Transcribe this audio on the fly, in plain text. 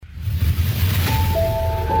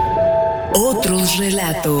Otros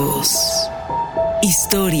relatos.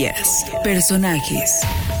 Historias, personajes,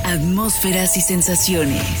 atmósferas y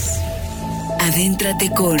sensaciones. Adéntrate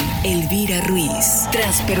con Elvira Ruíz,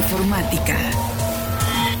 transperformática,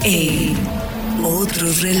 en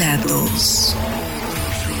Otros Relatos.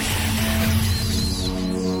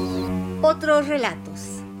 Otros relatos.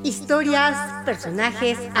 Historias,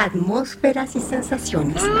 personajes, atmósferas y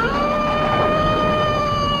sensaciones.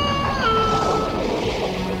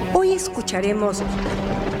 Hoy escucharemos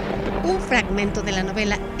un fragmento de la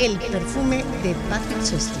novela El Perfume de Patrick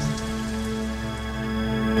Süskind.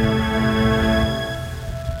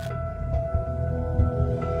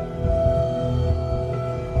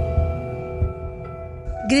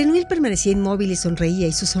 Grenouille permanecía inmóvil y sonreía,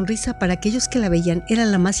 y su sonrisa para aquellos que la veían era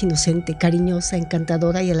la más inocente, cariñosa,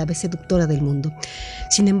 encantadora y a la vez seductora del mundo.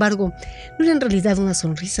 Sin embargo, no era en realidad una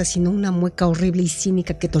sonrisa, sino una mueca horrible y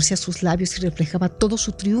cínica que torcía sus labios y reflejaba todo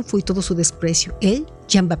su triunfo y todo su desprecio. Él,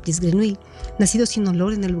 Jean-Baptiste Grenouille, nacido sin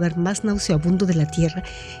olor en el lugar más nauseabundo de la tierra,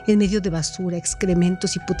 en medio de basura,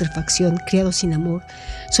 excrementos y putrefacción, criado sin amor,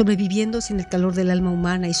 sobreviviendo sin el calor del alma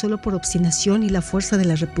humana y solo por obstinación y la fuerza de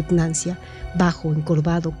la repugnancia, bajo,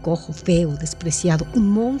 encorvado, cojo, feo, despreciado, un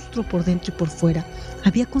monstruo por dentro y por fuera,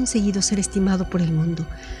 había conseguido ser estimado por el mundo.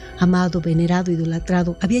 Amado, venerado,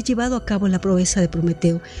 idolatrado, había llevado a cabo la proeza de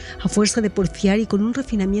Prometeo. A fuerza de porfiar y con un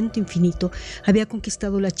refinamiento infinito, había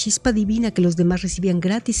conquistado la chispa divina que los demás recibían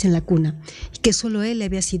gratis en la cuna y que solo él le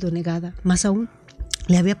había sido negada. Más aún,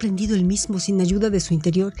 le había aprendido él mismo sin ayuda de su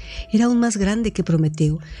interior. Era aún más grande que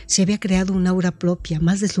Prometeo. Se había creado una aura propia,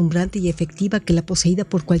 más deslumbrante y efectiva que la poseída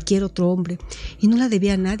por cualquier otro hombre, y no la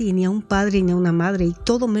debía a nadie, ni a un padre ni a una madre, y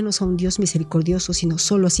todo menos a un Dios misericordioso, sino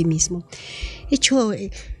solo a sí mismo.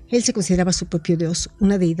 Él se consideraba su propio Dios,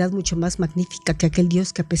 una deidad mucho más magnífica que aquel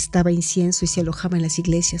Dios que apestaba incienso y se alojaba en las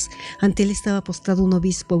iglesias. Ante él estaba postrado un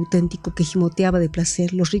obispo auténtico que gimoteaba de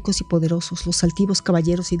placer. Los ricos y poderosos, los altivos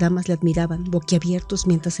caballeros y damas le admiraban, boquiabiertos,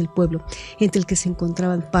 mientras el pueblo, entre el que se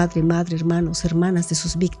encontraban padre, madre, hermanos, hermanas de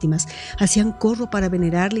sus víctimas, hacían corro para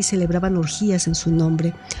venerarle y celebraban orgías en su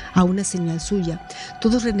nombre. A una señal suya,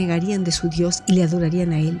 todos renegarían de su Dios y le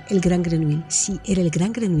adorarían a él, el gran Grenouille. Sí, era el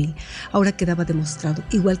gran Grenouille. Ahora quedaba demostrado,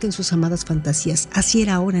 igual que en sus amadas fantasías. Así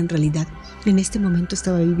era ahora en realidad. En este momento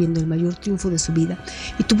estaba viviendo el mayor triunfo de su vida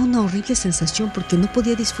y tuvo una horrible sensación porque no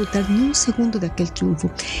podía disfrutar ni un segundo de aquel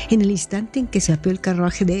triunfo. En el instante en que se apeó el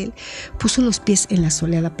carruaje de él, puso los pies en la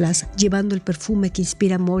soleada plaza, llevando el perfume que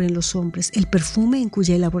inspira amor en los hombres, el perfume en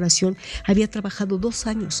cuya elaboración había trabajado 2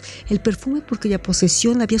 años, el perfume por cuya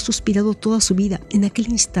posesión había suspirado toda su vida. En aquel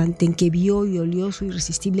instante en que vio y olió su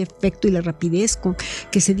irresistible efecto y la rapidez con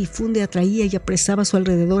que se difunde, atraía y apresaba a su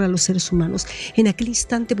alrededor a los seres humanos, en aquel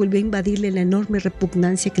instante volvió a invadirle la enorme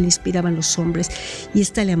repugnancia que le inspiraban los hombres, y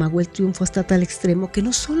ésta le amagó el triunfo hasta tal extremo que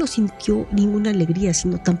no solo sintió ninguna alegría,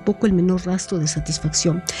 sino tampoco el menor rastro de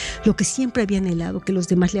satisfacción. Lo que siempre había anhelado, que los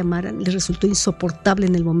demás le amaran, le resultó insoportable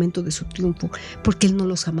en el momento de su triunfo, porque él no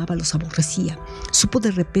los amaba, los aborrecía. Supo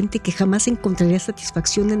de repente que jamás encontraría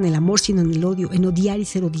satisfacción en el amor, sino en el odio, en odiar y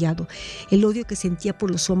ser odiado. El odio que sentía por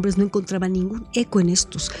los hombres no encontraba ningún eco en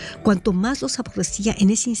estos. Cuanto más los aborrecía en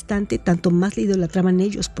ese instante, tanto más le idolatraban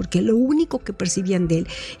ellos, porque lo único que percibían de él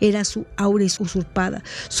era su aura usurpada,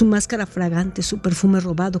 su máscara fragante, su perfume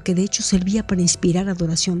robado, que de hecho servía para inspirar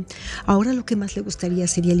adoración. Ahora lo que más le gustaría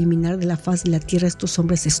sería eliminar de la faz de la tierra a estos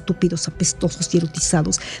hombres estúpidos, apestosos y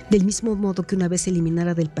erotizados, del mismo modo que una vez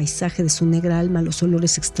eliminara del paisaje de su negra alma los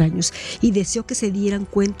olores extraños, y deseó que se dieran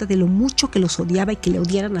cuenta de lo mucho que los odiaba y que le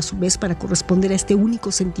odiaran a su vez para corresponder a este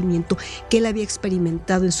único sentimiento que él había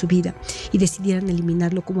experimentado en su vida, y decidieran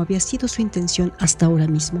eliminarlo como había sido su intención hasta ahora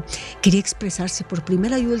mismo. Quería expresarse por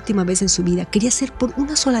primera y última vez en su vida, quería ser por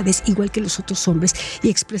una sola vez igual que los otros hombres y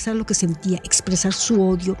expresar lo que sentía, expresar su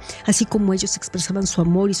odio, así como ellos expresaban su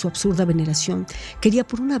amor y su absurda veneración. Quería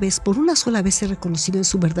por una sola vez ser reconocido en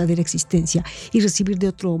su verdadera existencia y recibir de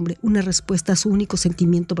otro hombre una respuesta a su único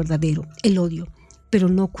sentimiento verdadero, el odio. Pero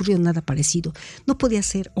no ocurrió nada parecido. No podía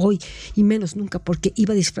ser hoy, y menos nunca, porque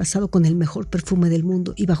iba disfrazado con el mejor perfume del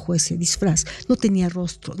mundo, y bajo ese disfraz no tenía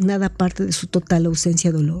rostro, nada aparte de su total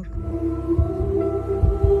ausencia de dolor.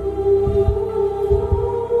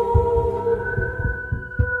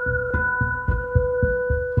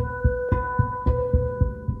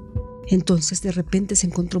 Entonces de repente se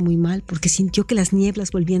encontró muy mal porque sintió que las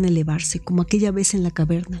nieblas volvían a elevarse, como aquella vez en la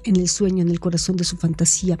caverna, en el sueño, en el corazón de su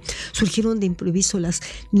fantasía. Surgieron de improviso las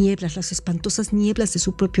nieblas, las espantosas nieblas de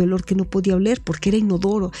su propio olor que no podía oler porque era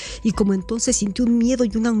inodoro, y como entonces sintió un miedo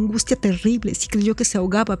y una angustia terribles y creyó que se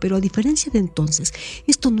ahogaba, pero a diferencia de entonces,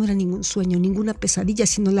 esto no era ningún sueño, ninguna pesadilla,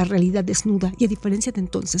 sino la realidad desnuda, y a diferencia de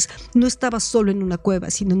entonces, no estaba solo en una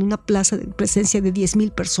cueva, sino en una plaza de presencia de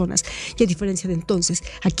 10,000 personas, y a diferencia de entonces,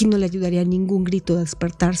 aquí no le ayudaría ningún grito de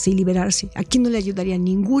despertarse y liberarse, aquí no le ayudaría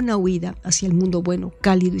ninguna huida hacia el mundo bueno,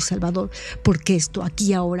 cálido y salvador, porque esto, aquí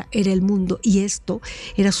y ahora, era el mundo, y esto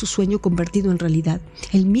era su sueño convertido en realidad.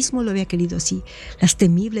 Él mismo lo había querido así. Las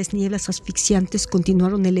temibles nieblas asfixiantes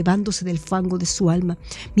continuaron elevándose del fango de su alma,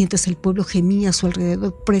 mientras el pueblo gemía a su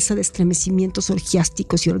alrededor, presa de estremecimientos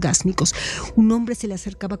orgiásticos y orgásmicos. Un hombre se le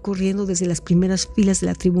acercaba corriendo desde las primeras filas de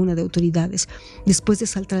la tribuna de autoridades, después de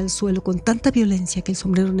saltar al suelo con tanta violencia que el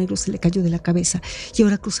sombrero negro se le cayó de la cabeza, y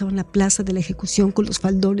ahora cruzaban la plaza de la ejecución con los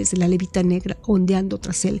faldones de la levita negra ondeando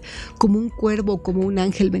tras él, como un cuervo o como un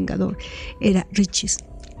ángel vengador. Era Ruíz.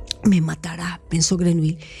 Me matará, pensó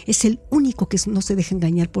Grenouille. Es el único que no se deja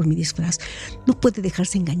engañar por mi disfraz. No puede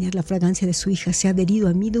dejarse engañar. La fragancia de su hija se ha adherido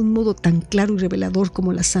a mí de un modo tan claro y revelador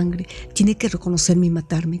como la sangre. Tiene que reconocerme y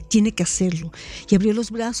matarme. Tiene que hacerlo. Y abrió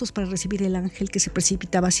los brazos para recibir el ángel que se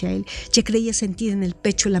precipitaba hacia él. Ya creía sentir en el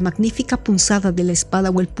pecho la magnífica punzada de la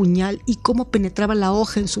espada o el puñal y cómo penetraba la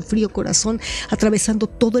hoja en su frío corazón, atravesando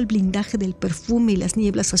todo el blindaje del perfume y las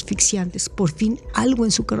nieblas asfixiantes. Por fin, algo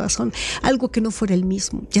en su corazón, algo que no fuera el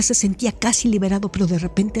mismo. Ya se sentía casi liberado, pero de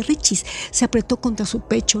repente Ruíz se apretó contra su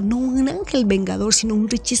pecho, no un ángel vengador, sino un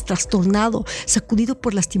Ruíz trastornado, sacudido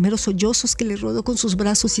por lastimeros sollozos, que le rodeó con sus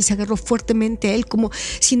brazos y se agarró fuertemente a él como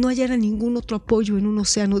si no hallara ningún otro apoyo en un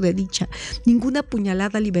océano de dicha, ninguna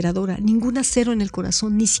puñalada liberadora, ningún acero en el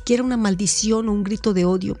corazón, ni siquiera una maldición o un grito de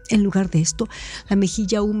odio. En lugar de esto, la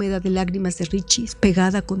mejilla húmeda de lágrimas de Ruíz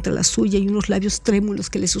pegada contra la suya y unos labios trémulos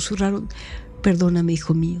que le susurraron: perdóname,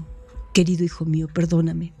 hijo mío. Querido hijo mío,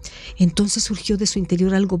 perdóname. Entonces surgió de su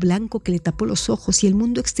interior algo blanco que le tapó los ojos y el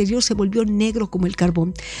mundo exterior se volvió negro como el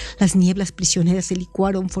carbón. Las nieblas prisioneras se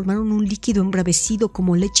licuaron, formaron un líquido embravecido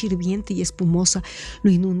como leche hirviente y espumosa,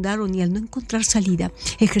 lo inundaron y al no encontrar salida,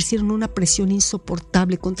 ejercieron una presión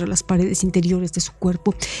insoportable contra las paredes interiores de su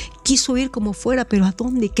cuerpo. Quiso ir como fuera, pero ¿a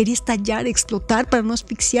dónde? Quería estallar, explotar para no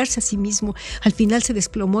asfixiarse a sí mismo. Al final se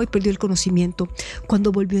desplomó y perdió el conocimiento.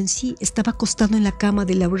 Cuando volvió en sí, estaba acostado en la cama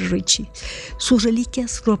de Laura Ruíz. Sus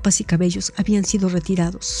reliquias, ropas y cabellos habían sido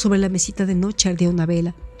retirados. Sobre la mesita de noche ardía una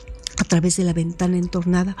vela. A través de la ventana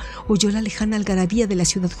entornada oyó la lejana algarabía de la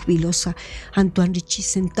ciudad jubilosa. Antoine Ruíz,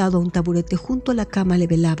 sentado a un taburete junto a la cama, le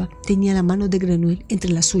velaba. Tenía la mano de Grenouille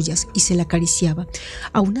entre las suyas y se la acariciaba.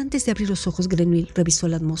 Aún antes de abrir los ojos, Grenouille revisó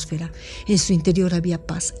la atmósfera. En su interior había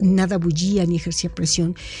paz. Nada bullía ni ejercía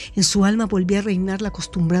presión. En su alma volvía a reinar la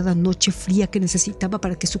acostumbrada noche fría que necesitaba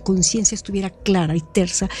para que su conciencia estuviera clara y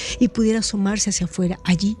tersa y pudiera asomarse hacia afuera.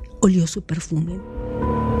 Allí olió su perfume.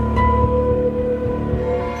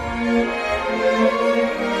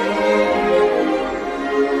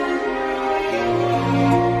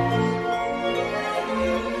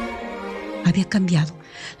 Había cambiado.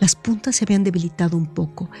 Las puntas se habían debilitado un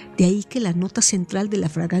poco, de ahí que la nota central de la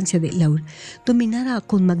fragancia de Laure dominara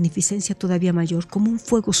con magnificencia todavía mayor, como un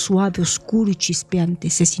fuego suave, oscuro y chispeante.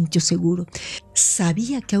 Se sintió seguro.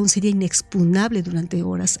 Sabía que aún sería inexpugnable durante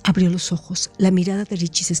horas. Abrió los ojos. La mirada de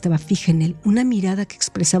Ruíz estaba fija en él, una mirada que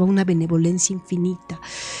expresaba una benevolencia infinita.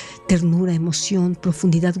 Ternura, emoción,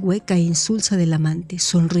 profundidad hueca e insulsa del amante.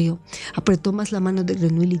 Sonrió, apretó más la mano de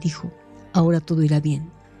Grenouille y dijo: ahora todo irá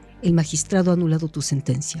bien. El magistrado ha anulado tu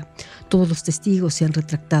sentencia. Todos los testigos se han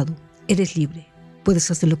retractado. Eres libre.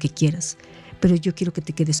 Puedes hacer lo que quieras. Pero yo quiero que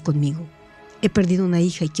te quedes conmigo. He perdido una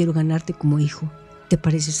hija y quiero ganarte como hijo. Te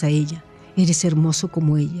pareces a ella. Eres hermoso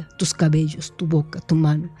como ella. Tus cabellos, tu boca, tu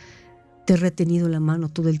mano. Te he retenido la mano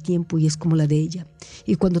todo el tiempo y es como la de ella.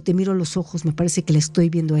 Y cuando te miro a los ojos me parece que la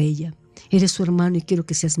estoy viendo a ella. Eres su hermano y quiero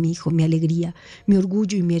que seas mi hijo, mi alegría, mi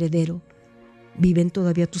orgullo y mi heredero. ¿Viven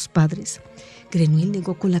todavía tus padres? Grenouille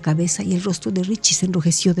negó con la cabeza y el rostro de Ruíz se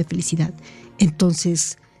enrojeció de felicidad.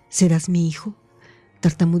 Entonces, ¿serás mi hijo?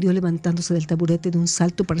 Tartamudeó levantándose del taburete de un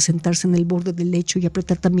salto para sentarse en el borde del lecho y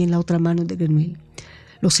apretar también la otra mano de Grenouille.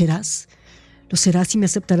 Lo serás y me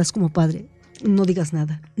aceptarás como padre. No digas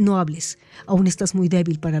nada, no hables. Aún estás muy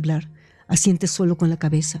débil para hablar. Asiente solo con la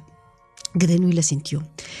cabeza. Grenouille asintió.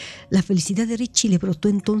 La felicidad de Ruíz le brotó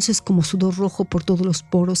entonces como sudor rojo por todos los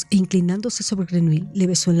poros e inclinándose sobre Grenouille le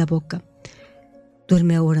besó en la boca.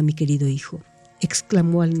 Duerme ahora, mi querido hijo.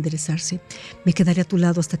 exclamó al enderezarse. Me quedaré a tu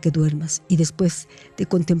lado hasta que duermas. Y después de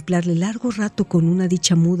contemplarle largo rato con una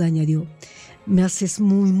dicha muda, añadió: me haces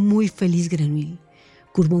muy, muy feliz, Grenouille.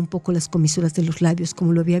 Curvó un poco las comisuras de los labios,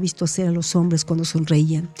 como lo había visto hacer a los hombres cuando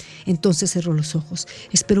sonreían. Entonces cerró los ojos.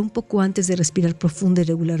 Esperó un poco antes de respirar profunda y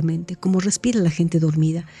regularmente, como respira la gente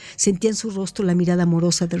dormida. Sentía en su rostro la mirada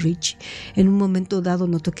amorosa de Richie. En un momento dado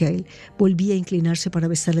notó que a él volvía a inclinarse para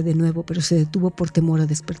besarle de nuevo, pero se detuvo por temor a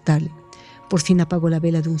despertarle. Por fin apagó la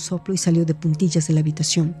vela de un soplo y salió de puntillas de la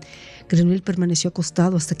habitación. Grenouille permaneció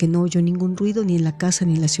acostado hasta que no oyó ningún ruido ni en la casa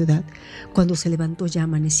ni en la ciudad. Cuando se levantó ya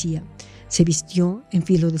amanecía. Se vistió,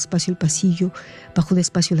 enfiló despacio el pasillo, bajó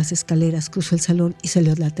despacio las escaleras, cruzó el salón y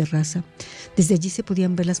salió a la terraza. Desde allí se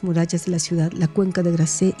podían ver las murallas de la ciudad, la cuenca de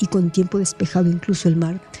Grasset y con tiempo despejado incluso el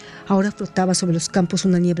mar. Ahora flotaba sobre los campos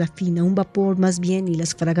una niebla fina, un vapor más bien, y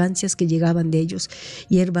las fragancias que llegaban de ellos,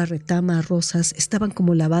 hierba, retama, rosas, estaban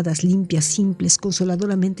como lavadas, limpias, simples,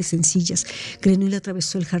 consoladoramente sencillas. Grenouille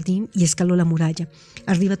atravesó el jardín y escaló la muralla.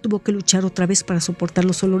 Arriba tuvo que luchar otra vez para soportar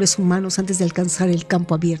los olores humanos antes de alcanzar el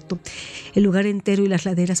campo abierto. El lugar entero y las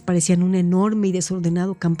laderas parecían un enorme y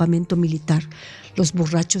desordenado campamento militar. Los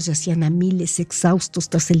borrachos yacían a miles, exhaustos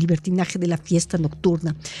tras el libertinaje de la fiesta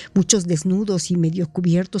nocturna, muchos desnudos y medio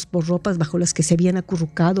cubiertos por ropas bajo las que se habían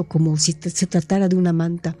acurrucado como si se tratara de una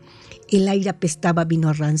manta. El aire apestaba a vino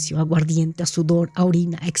a rancio, a aguardiente, a sudor, a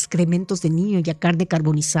orina, a excrementos de niño y a carne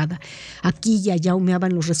carbonizada. Aquí y allá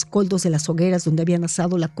humeaban los rescoldos de las hogueras donde habían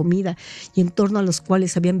asado la comida y en torno a los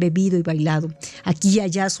cuales habían bebido y bailado. Aquí y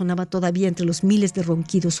allá sonaba todavía entre los miles de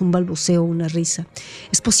ronquidos un balbuceo o una risa.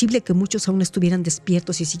 Es posible que muchos aún estuvieran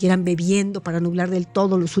despiertos y siguieran bebiendo para nublar del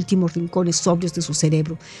todo los últimos rincones sobrios de su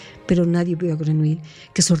cerebro. Pero nadie vio a Grenouille,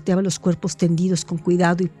 que sorteaba los cuerpos tendidos con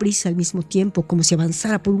cuidado y prisa al mismo tiempo, como si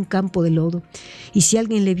avanzara por un campo de lodo. Y si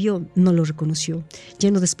alguien le vio, no lo reconoció.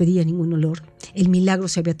 Ya no despedía ningún olor. El milagro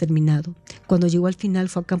se había terminado. Cuando llegó al final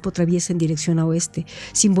fue a campo traviesa en dirección a oeste,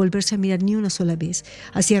 sin volverse a mirar ni una sola vez.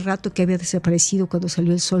 Hacía rato que había desaparecido cuando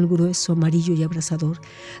salió el sol grueso, amarillo y abrasador.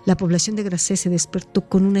 La población de Grasset se despertó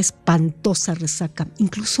con una espantosa resaca.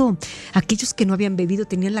 Incluso aquellos que no habían bebido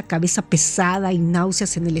tenían la cabeza pesada y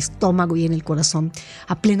náuseas en el estómago y en el corazón.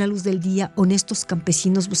 A plena luz del día, honestos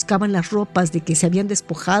campesinos buscaban las ropas de que se habían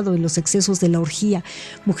despojado en los excesos de la orgía.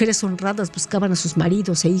 Mujeres honradas buscaban a sus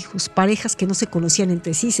maridos e hijos. Parejas que no se conocían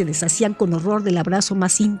entre sí se deshacían con horror del abrazo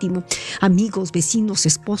más íntimo. Amigos, vecinos,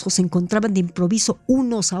 esposos se encontraban de improviso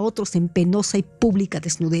unos a otros en penosa y pública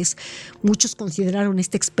desnudez. Muchos consideraron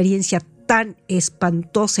esta experiencia tan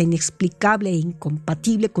espantosa, inexplicable e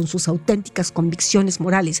incompatible con sus auténticas convicciones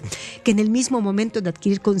morales, que en el mismo momento de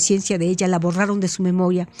adquirir conciencia de ella la borraron de su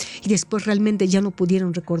memoria y después realmente ya no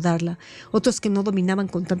pudieron recordarla. Otros que no dominaban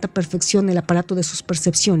con tanta perfección el aparato de sus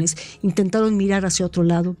percepciones intentaron mirar hacia otro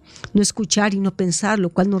lado, no escuchar y no pensar,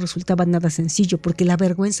 lo cual no resultaba nada sencillo porque la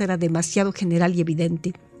vergüenza era demasiado general y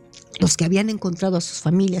evidente. Los que habían encontrado a sus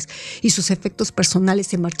familias y sus efectos personales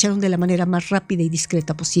se marcharon de la manera más rápida y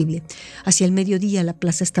discreta posible. Hacia el mediodía la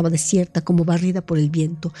plaza estaba desierta, como barrida por el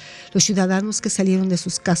viento. Los ciudadanos que salieron de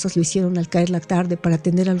sus casas lo hicieron al caer la tarde para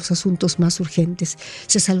atender a los asuntos más urgentes.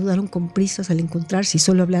 Se saludaron con prisas al encontrarse y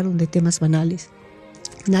solo hablaron de temas banales.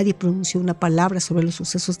 Nadie pronunció una palabra sobre los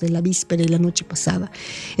sucesos de la víspera y la noche pasada.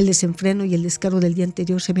 El desenfreno y el descaro del día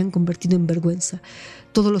anterior se habían convertido en vergüenza.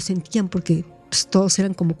 Todos lo sentían porque todos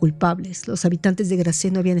eran como culpables. Los habitantes de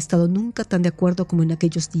Grasset no habían estado nunca tan de acuerdo como en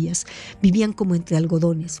aquellos días. Vivían como entre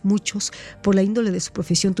algodones. Muchos, por la índole de su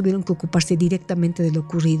profesión, tuvieron que ocuparse directamente de lo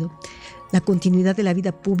ocurrido. La continuidad de la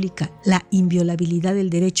vida pública, la inviolabilidad del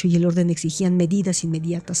derecho y el orden exigían medidas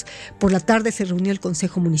inmediatas. Por la tarde se reunió el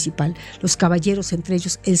Consejo Municipal. Los caballeros, entre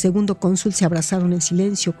ellos el segundo cónsul, se abrazaron en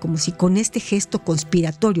silencio, como si con este gesto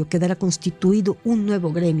conspiratorio quedara constituido un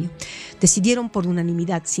nuevo gremio. Decidieron por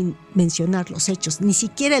unanimidad, sin mencionar los hechos, ni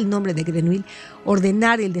siquiera el nombre de Grenouille,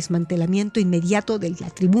 ordenar el desmantelamiento inmediato de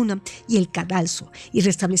la tribuna y el cadalso y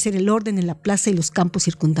restablecer el orden en la plaza y los campos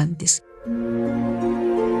circundantes.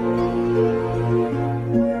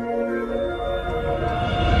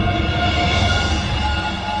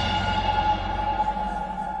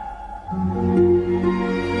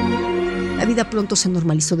 La vida pronto se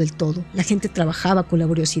normalizó del todo. La gente trabajaba con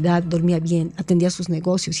laboriosidad, dormía bien, atendía sus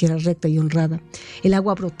negocios y era recta y honrada. El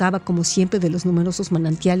agua brotaba como siempre de los numerosos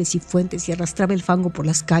manantiales y fuentes y arrastraba el fango por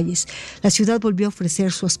las calles. La ciudad volvió a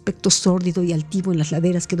ofrecer su aspecto sórdido y altivo en las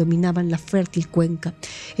laderas que dominaban la fértil cuenca.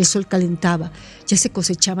 El sol calentaba, ya se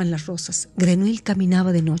cosechaban las rosas. Grenouille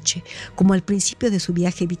caminaba de noche. Como al principio de su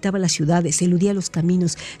viaje evitaba las ciudades, eludía los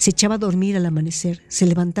caminos, se echaba a dormir al amanecer, se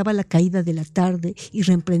levantaba a la caída de la tarde y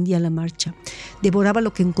reemprendía la marcha. Devoraba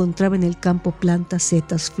lo que encontraba en el campo: plantas,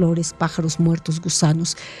 setas, flores, pájaros muertos,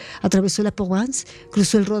 gusanos. Atravesó la Provence,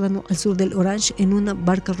 cruzó el Ródano al sur del Orange en una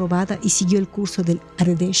barca robada y siguió el curso del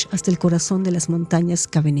Ardèche hasta el corazón de las montañas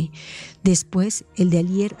Cabernet. Después, el de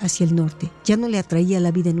Allier hacia el norte. Ya no le atraía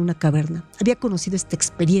la vida en una caverna. Había conocido esta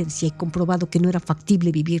experiencia y comprobado que no era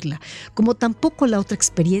factible vivirla, como tampoco la otra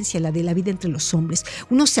experiencia, la de la vida entre los hombres.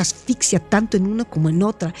 Uno se asfixia tanto en una como en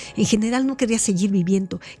otra. En general no quería seguir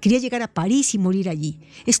viviendo. Quería llegar a París y morir allí.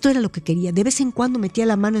 Esto era lo que quería. De vez en cuando metía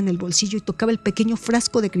la mano en el bolsillo y tocaba el pequeño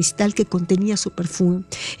frasco de cristal que contenía su perfume.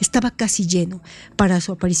 Estaba casi lleno. Para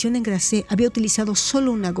su aparición en Grasset había utilizado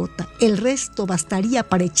solo una gota. El resto bastaría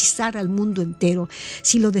para hechizar al mundo entero.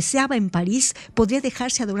 Si lo deseaba en París, podría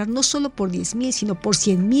dejarse adorar no solo por 10,000, sino por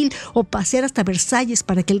 100,000, o pasear hasta Versalles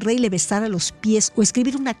para que el rey le besara los pies, o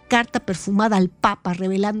escribir una carta perfumada al Papa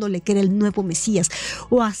revelándole que era el nuevo Mesías,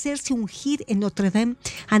 o hacerse ungir en Notre Dame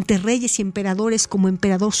ante reyes y emperadores como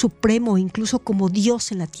emperador supremo o incluso como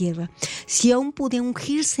Dios en la tierra. Si aún podía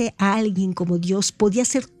ungirse a alguien como Dios, podía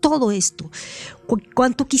hacer todo esto.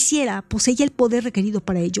 Cuanto quisiera, poseía el poder requerido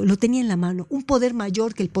para ello. Lo tenía en la mano, un poder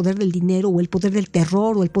mayor que el poder del dinero o el poder del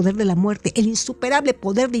terror o el poder de la muerte, el insuperable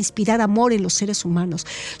poder de inspirar amor en los seres humanos.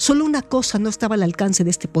 Solo una cosa no estaba al alcance de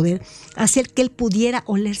este poder: hacer que él pudiera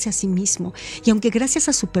olerse a sí mismo. Y aunque gracias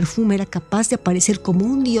a su perfume era capaz de aparecer como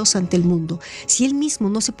un dios ante el mundo, si él mismo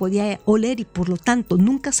no se podía oler y por lo tanto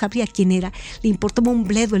nunca sabría quién era, le importaba un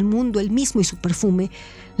bledo el mundo, él mismo y su perfume.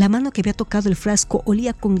 La mano que había tocado el frasco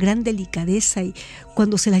olía con gran delicadeza y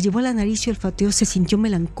cuando se la llevó a la nariz y olfateó se sintió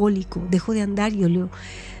melancólico, dejó de andar y olió.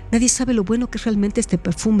 Nadie sabe lo bueno que es realmente este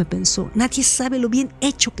perfume, pensó. Nadie sabe lo bien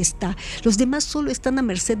hecho que está. Los demás solo están a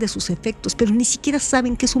merced de sus efectos, pero ni siquiera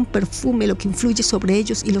saben que es un perfume lo que influye sobre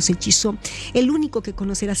ellos y los hechizó. El único que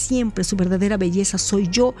conocerá siempre su verdadera belleza soy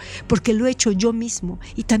yo, porque lo he hecho yo mismo.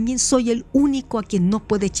 Y también soy el único a quien no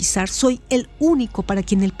puede hechizar. Soy el único para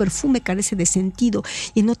quien el perfume carece de sentido.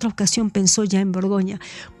 Y en otra ocasión pensó ya en Borgoña,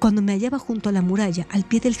 cuando me hallaba junto a la muralla, al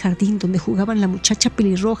pie del jardín donde jugaban la muchacha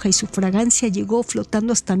pelirroja y su fragancia llegó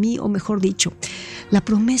flotando hasta mí, o mejor dicho, la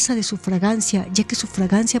promesa de su fragancia, ya que su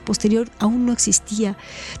fragancia posterior aún no existía.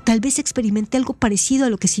 Tal vez experimenté algo parecido a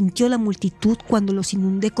lo que sintió la multitud cuando los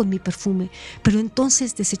inundé con mi perfume, pero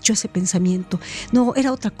entonces desechó ese pensamiento. No,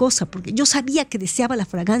 era otra cosa, porque yo sabía que deseaba la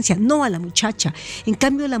fragancia, no a la muchacha. En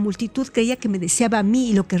cambio, la multitud creía que me deseaba a mí,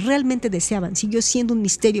 y lo que realmente deseaban siguió siendo un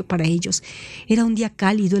misterio para ellos. Era un día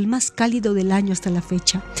cálido, el más cálido del año hasta la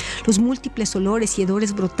fecha. Los múltiples olores y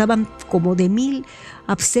hedores brotaban como de 1000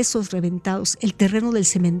 abscesos reventados. El terreno del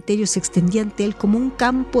cementerio se extendía ante él como un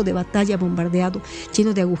campo de batalla bombardeado,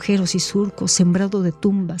 lleno de agujeros y surcos, sembrado de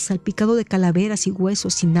tumbas, salpicado de calaveras y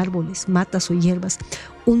huesos, sin árboles, matas o hierbas,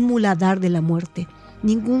 un muladar de la muerte.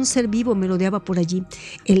 Ningún ser vivo merodeaba por allí.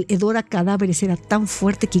 El hedor a cadáveres era tan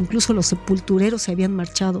fuerte que incluso los sepultureros se habían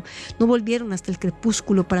marchado. No volvieron hasta el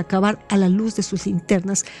crepúsculo para cavar a la luz de sus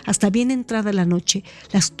linternas hasta bien entrada la noche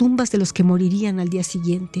las tumbas de los que morirían al día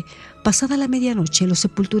siguiente. Pasada la medianoche, los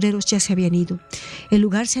sepultureros ya se habían ido. El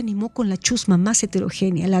lugar se animó con la chusma más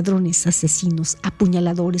heterogénea: ladrones, asesinos,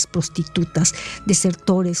 apuñaladores, prostitutas,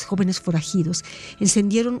 desertores, jóvenes forajidos.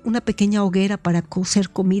 Encendieron una pequeña hoguera para cocer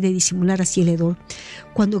comida y disimular así el hedor.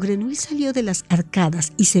 Cuando Grenouille salió de las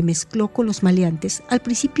arcadas y se mezcló con los maleantes, al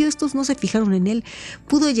principio estos no se fijaron en él.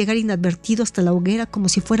 Pudo llegar inadvertido hasta la hoguera como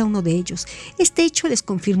si fuera uno de ellos. Este hecho les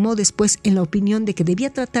confirmó después en la opinión de que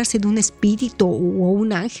debía tratarse de un espíritu o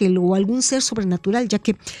un ángel o algún ser sobrenatural, ya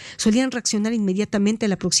que solían reaccionar inmediatamente a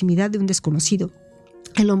la proximidad de un desconocido.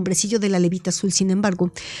 El hombrecillo de la levita azul, sin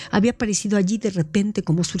embargo, había aparecido allí de repente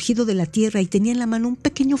como surgido de la tierra y tenía en la mano un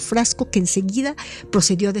pequeño frasco que enseguida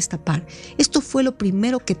procedió a destapar. Esto fue lo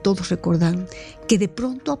primero que todos recordaron, que de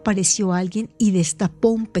pronto apareció alguien y destapó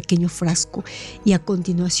un pequeño frasco, y a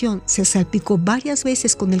continuación se salpicó varias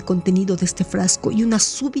veces con el contenido de este frasco y una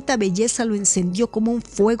súbita belleza lo encendió como un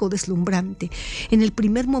fuego deslumbrante. En el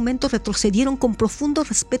primer momento retrocedieron con profundo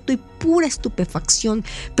respeto y pura estupefacción,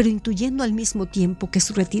 pero intuyendo al mismo tiempo que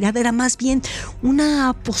su retirada era más bien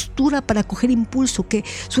una postura para coger impulso, que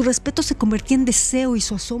su respeto se convertía en deseo y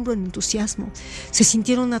su asombro en entusiasmo. Se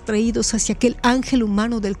sintieron atraídos hacia aquel ángel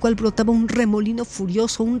humano del cual brotaba un remolino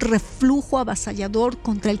furioso, un reflujo avasallador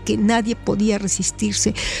contra el que nadie podía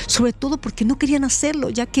resistirse, sobre todo porque no querían hacerlo,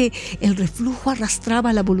 ya que el reflujo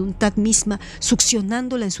arrastraba la voluntad misma,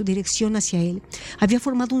 succionándola en su dirección hacia él. Había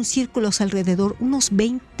formado un círculo a su alrededor, unos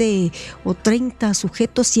 20 o 30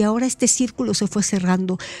 sujetos, y ahora este círculo se fue cerrando.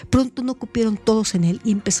 vagando. Pronto no cupieron todos en él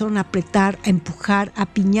y empezaron a apretar, a empujar, a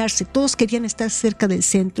piñarse. Todos querían estar cerca del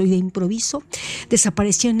centro y de improviso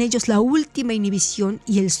desapareció en ellos la última inhibición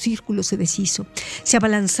y el círculo se deshizo. Se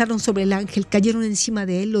abalanzaron sobre el ángel, cayeron encima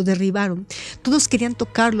de él, lo derribaron. Todos querían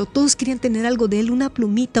tocarlo, todos querían tener algo de él, una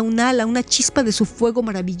plumita, un ala, una chispa de su fuego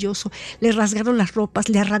maravilloso. Le rasgaron las ropas,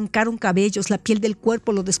 le arrancaron cabellos, la piel del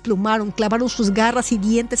cuerpo, lo desplumaron, clavaron sus garras y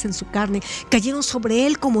dientes en su carne, cayeron sobre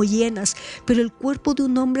él como hienas, pero el cuerpo de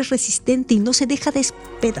un hombre es resistente y no se deja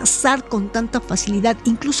despedazar con tanta facilidad.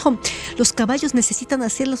 Incluso los caballos necesitan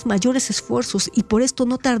hacer los mayores esfuerzos y por esto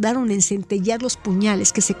no tardaron en centellear los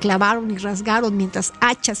puñales que se clavaron y rasgaron mientras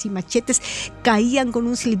hachas y machetes caían con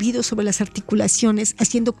un silbido sobre las articulaciones,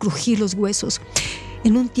 haciendo crujir los huesos.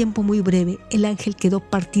 En un tiempo muy breve, el ángel quedó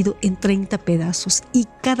partido en 30 pedazos y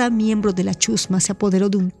cada miembro de la chusma se apoderó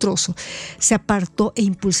de un trozo, se apartó e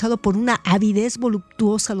impulsado por una avidez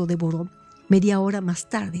voluptuosa lo devoró. Media hora más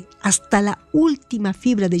tarde, hasta la última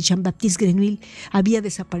fibra de Jean-Baptiste Grenouille había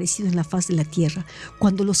desaparecido en la faz de la tierra.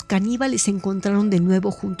 Cuando los caníbales se encontraron de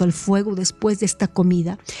nuevo junto al fuego después de esta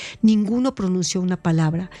comida, ninguno pronunció una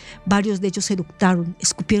palabra. Varios de ellos eructaron,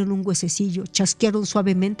 escupieron un huesecillo, chasquearon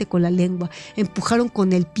suavemente con la lengua, empujaron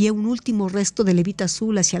con el pie un último resto de levita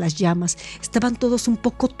azul hacia las llamas. Estaban todos un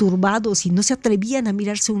poco turbados y no se atrevían a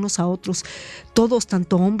mirarse unos a otros. Todos,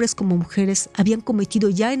 tanto hombres como mujeres, habían cometido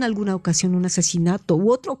ya en alguna ocasión un asesinato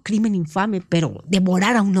u otro crimen infame, pero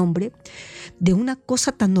devorar a un hombre, de una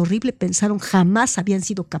cosa tan horrible pensaron jamás habían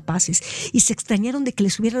sido capaces y se extrañaron de que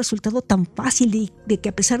les hubiera resultado tan fácil y de que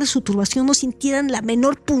a pesar de su turbación no sintieran la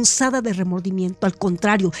menor punzada de remordimiento. Al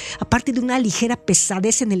contrario, aparte de una ligera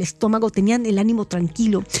pesadez en el estómago, tenían el ánimo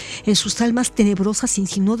tranquilo. En sus almas tenebrosas se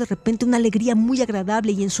insinuó de repente una alegría muy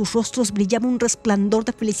agradable y en sus rostros brillaba un resplandor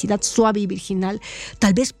de felicidad suave y virginal.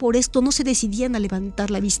 Tal vez por esto no se decidían a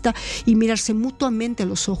levantar la vista y mirarse mutuamente a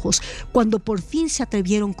los ojos. Cuando por fin se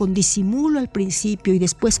atrevieron con disimulo al principio y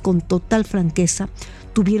después con total franqueza,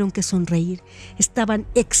 tuvieron que sonreír. Estaban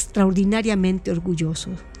extraordinariamente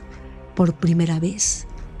orgullosos. Por primera vez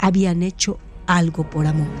habían hecho algo por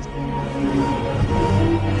amor.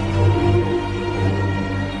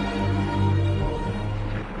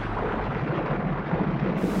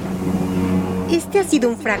 Este ha sido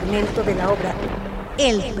un fragmento de la obra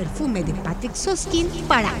El Perfume de Patrick Süskind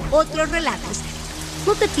para Otros Relatos.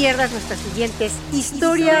 No te pierdas nuestras siguientes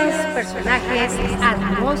historias, personajes,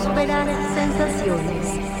 atmósferas, sensaciones.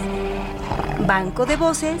 Banco de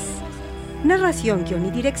voces, narración, guión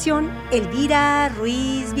y dirección, Elvira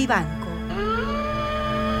Ruiz Vivanco.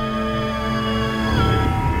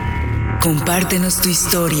 Compártenos tu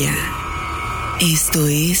historia. Esto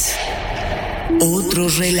es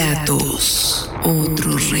Otros Relatos.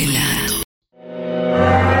 Otros Relatos.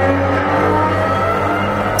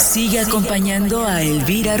 Sigue acompañando a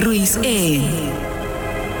Elvira Ruiz en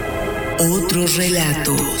Otros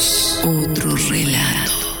Relatos. Otros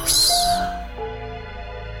Relatos.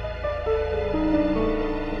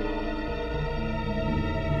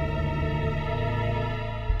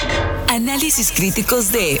 Análisis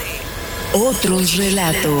críticos de Otros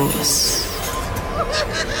Relatos.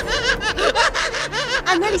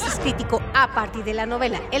 Análisis crítico a partir de la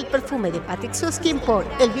novela El Perfume de Patrick Süskind por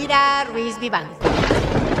Elvira Ruiz Vivanco.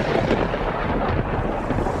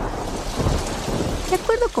 De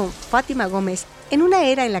acuerdo con Fátima Gómez, en una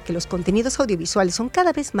era en la que los contenidos audiovisuales son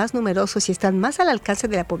cada vez más numerosos y están más al alcance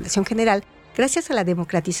de la población general, gracias a la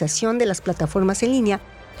democratización de las plataformas en línea,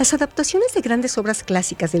 las adaptaciones de grandes obras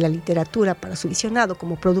clásicas de la literatura para su visionado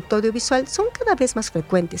como producto audiovisual son cada vez más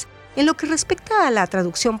frecuentes. En lo que respecta a la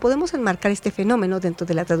traducción, podemos enmarcar este fenómeno dentro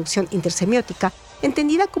de la traducción intersemiótica,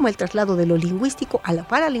 entendida como el traslado de lo lingüístico a lo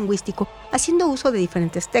paralingüístico, haciendo uso de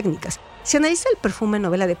diferentes técnicas. Se analiza El Perfume,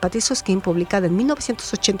 novela de Patrick Süskind, publicada en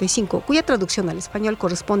 1985, cuya traducción al español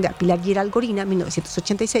corresponde a Pilar Giral Gorina,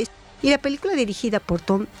 1986, y la película dirigida por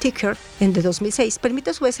Tom Tykwer en 2006 permite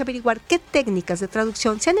a su vez averiguar qué técnicas de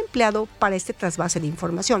traducción se han empleado para este trasvase de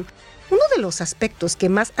información. Uno de los aspectos que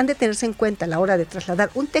más han de tenerse en cuenta a la hora de trasladar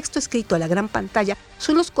un texto escrito a la gran pantalla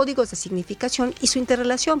son los códigos de significación y su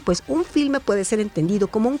interrelación, pues un filme puede ser entendido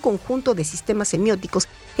como un conjunto de sistemas semióticos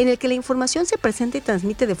en el que la información se presenta y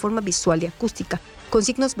transmite de forma visual y acústica, con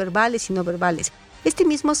signos verbales y no verbales. Este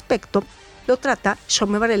mismo aspecto lo trata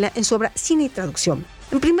Jaume Varela en su obra Cine y Traducción.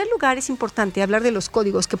 En primer lugar, es importante hablar de los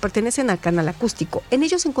códigos que pertenecen al canal acústico. En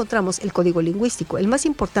ellos encontramos el código lingüístico, el más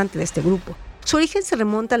importante de este grupo. Su origen se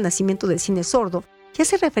remonta al nacimiento del cine sordo y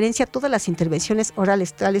hace referencia a todas las intervenciones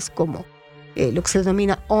orales tales como lo que se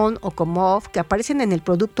denomina on o como off, que aparecen en el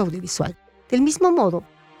producto audiovisual. Del mismo modo,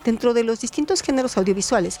 Dentro de los distintos géneros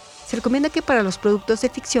audiovisuales, se recomienda que para los productos de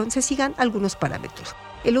ficción se sigan algunos parámetros.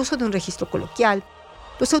 El uso de un registro coloquial.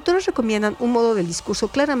 Los autores recomiendan un modo del discurso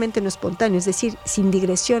claramente no espontáneo, es decir, sin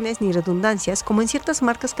digresiones ni redundancias, como en ciertas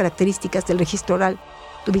marcas características del registro oral,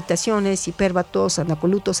 dubitaciones, hipérbatos,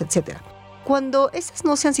 anacolutos, etc. Cuando estas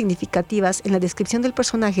no sean significativas en la descripción del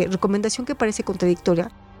personaje, recomendación que parece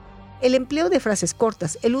contradictoria, el empleo de frases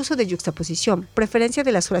cortas, el uso de yuxtaposición, preferencia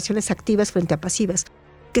de las oraciones activas frente a pasivas,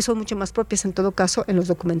 que son mucho más propias en todo caso en los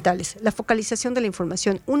documentales, la focalización de la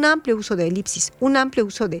información, un amplio uso de elipsis, un amplio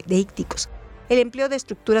uso de deícticos, el empleo de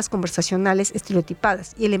estructuras conversacionales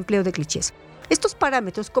estereotipadas y el empleo de clichés. Estos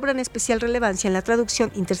parámetros cobran especial relevancia en la traducción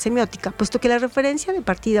intersemiótica, puesto que la referencia de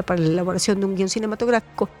partida para la elaboración de un guión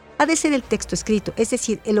cinematográfico ha de ser el texto escrito, es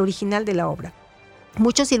decir, el original de la obra.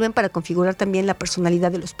 Muchos sirven para configurar también la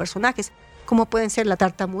personalidad de los personajes, como pueden ser la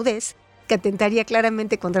tartamudez, que atentaría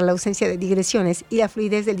claramente contra la ausencia de digresiones, y la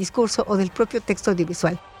fluidez del discurso o del propio texto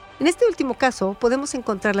audiovisual. En este último caso, podemos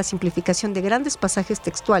encontrar la simplificación de grandes pasajes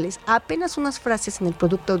textuales a apenas unas frases en el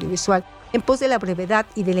producto audiovisual, en pos de la brevedad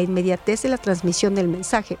y de la inmediatez de la transmisión del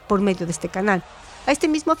mensaje por medio de este canal. A este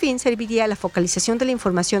mismo fin serviría la focalización de la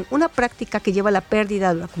información, una práctica que lleva a la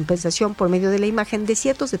pérdida o la compensación por medio de la imagen de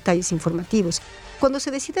ciertos detalles informativos. Cuando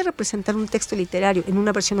se decide representar un texto literario en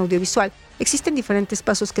una versión audiovisual, existen diferentes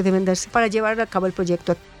pasos que deben darse para llevar a cabo el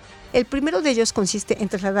proyecto. El primero de ellos consiste en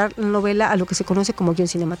trasladar la novela a lo que se conoce como guión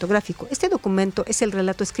cinematográfico. Este documento es el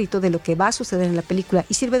relato escrito de lo que va a suceder en la película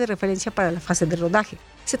y sirve de referencia para la fase de rodaje.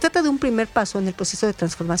 Se trata de un primer paso en el proceso de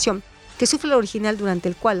transformación que sufre el original, durante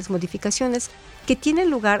el cual las modificaciones que tienen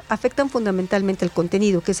lugar afectan fundamentalmente el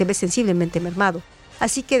contenido, que se ve sensiblemente mermado.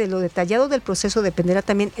 Así que de lo detallado del proceso dependerá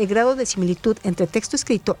también el grado de similitud entre texto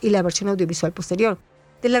escrito y la versión audiovisual posterior.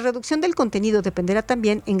 De la reducción del contenido dependerá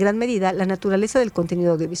también en gran medida la naturaleza del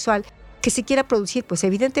contenido audiovisual que se quiera producir, pues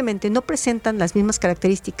evidentemente no presentan las mismas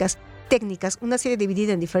características técnicas una serie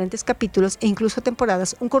dividida en diferentes capítulos e incluso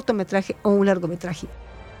temporadas, un cortometraje o un largometraje.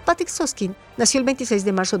 Patrick Süskind nació el 26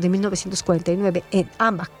 de marzo de 1949 en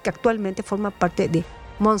Ambach, que actualmente forma parte de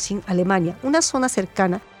Monsing, Alemania, una zona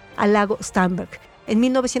cercana al lago Starnberg. En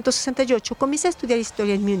 1968 comienza a estudiar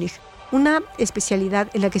historia en Múnich, una especialidad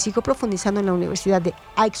en la que siguió profundizando en la Universidad de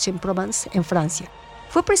Aix-en-Provence, en Francia.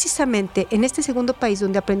 Fue precisamente en este segundo país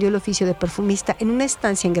donde aprendió el oficio de perfumista en una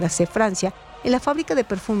estancia en Grasse, Francia, en la fábrica de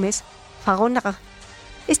perfumes Fragonard.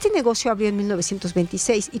 Este negocio abrió en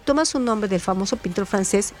 1926 y toma su nombre del famoso pintor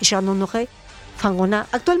francés Jean-Honoré Fragonard.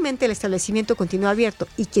 Actualmente el establecimiento continúa abierto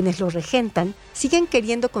y quienes lo regentan siguen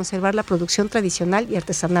queriendo conservar la producción tradicional y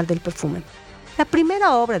artesanal del perfume. La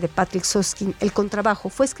primera obra de Patrick Süskind, El contrabajo,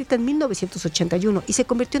 fue escrita en 1981 y se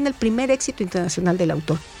convirtió en el primer éxito internacional del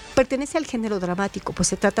autor. Pertenece al género dramático, pues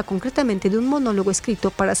se trata concretamente de un monólogo escrito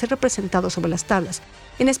para ser representado sobre las tablas.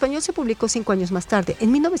 En español se publicó 5 años más tarde,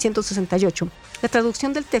 en 1968. La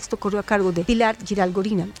traducción del texto corrió a cargo de Pilar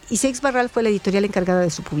Giralt-Gorina y Seix Barral fue la editorial encargada de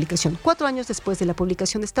su publicación. 4 años después de la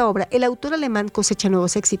publicación de esta obra, el autor alemán cosecha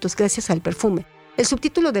nuevos éxitos gracias al perfume. El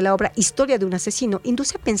subtítulo de la obra, Historia de un asesino,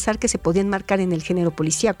 induce a pensar que se podía enmarcar en el género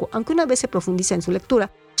policíaco, aunque una vez se profundiza en su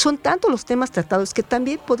lectura, son tantos los temas tratados que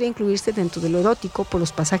también podría incluirse dentro de lo erótico por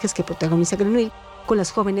los pasajes que protagoniza Grenouille con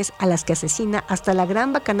las jóvenes a las que asesina, hasta la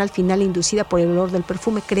gran bacanal final inducida por el olor del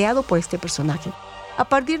perfume creado por este personaje. A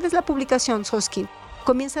partir de la publicación, Süskind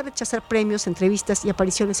comienza a rechazar premios, entrevistas y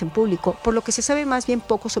apariciones en público, por lo que se sabe más bien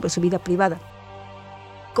poco sobre su vida privada.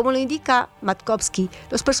 Como lo indica Matkowski,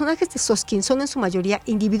 los personajes de Süskind son en su mayoría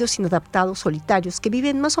individuos inadaptados, solitarios, que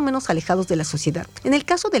viven más o menos alejados de la sociedad. En el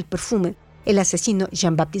caso del perfume, el asesino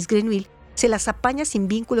Jean-Baptiste Grenouille se las apaña sin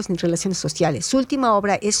vínculos ni relaciones sociales. Su última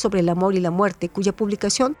obra es sobre el amor y la muerte, cuya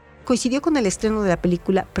publicación coincidió con el estreno de la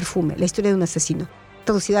película Perfume, la historia de un asesino,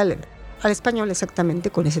 traducida al español exactamente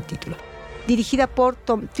con ese título. Dirigida por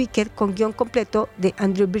Tom Twicker, con guión completo de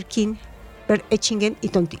Andrew Birkin, Bert Etchingen y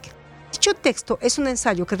Tom Twicker. Dicho texto es un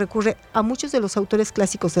ensayo que recurre a muchos de los autores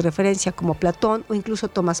clásicos de referencia como Platón o incluso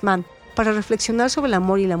Thomas Mann para reflexionar sobre el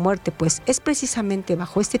amor y la muerte, pues es precisamente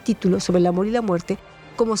bajo este título sobre el amor y la muerte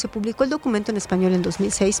como se publicó el documento en español en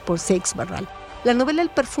 2006 por Seix Barral. La novela El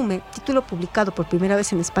perfume, título publicado por primera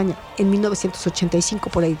vez en España en 1985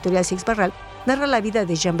 por la editorial Seix Barral, narra la vida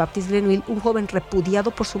de Jean-Baptiste Grenouille, un joven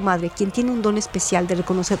repudiado por su madre, quien tiene un don especial de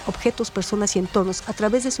reconocer objetos, personas y entornos a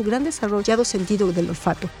través de su gran desarrollado sentido del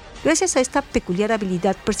olfato. Gracias a esta peculiar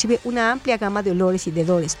habilidad percibe una amplia gama de olores y de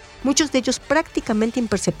hedores, muchos de ellos prácticamente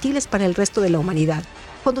imperceptibles para el resto de la humanidad.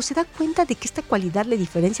 Cuando se da cuenta de que esta cualidad le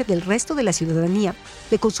diferencia del resto de la ciudadanía,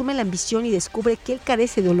 le consume la ambición y descubre que él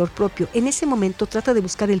carece de olor propio. En ese momento trata de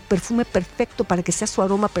buscar el perfume perfecto para que sea su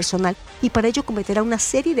aroma personal y para ello cometerá una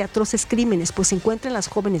serie de atroces crímenes, pues se encuentra en las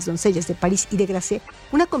jóvenes doncellas de París y de Grasse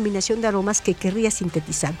una combinación de aromas que querría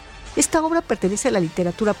sintetizar. Esta obra pertenece a la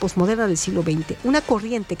literatura posmoderna del siglo XX, una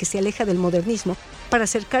corriente que se aleja del modernismo para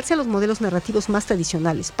acercarse a los modelos narrativos más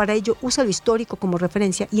tradicionales. Para ello usa lo histórico como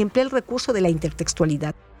referencia y emplea el recurso de la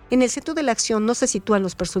intertextualidad. En el centro de la acción no se sitúan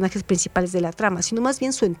los personajes principales de la trama, sino más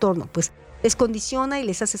bien su entorno, pues les condiciona y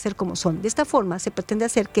les hace ser como son. De esta forma se pretende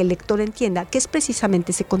hacer que el lector entienda que es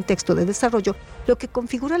precisamente ese contexto de desarrollo lo que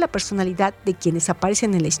configura la personalidad de quienes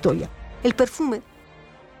aparecen en la historia. El perfume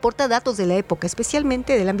porta datos de la época,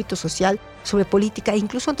 especialmente del ámbito social, sobre política e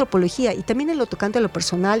incluso antropología, y también en lo tocante a lo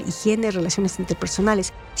personal, higiene, relaciones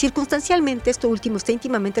interpersonales. Circunstancialmente, esto último está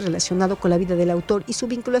íntimamente relacionado con la vida del autor y su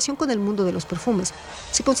vinculación con el mundo de los perfumes.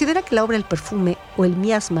 Se considera que la obra El perfume, o el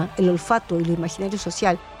miasma, el olfato y lo imaginario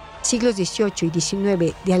social, siglos XVIII y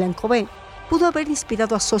XIX, de Alain Coben, pudo haber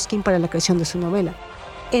inspirado a Soskin para la creación de su novela.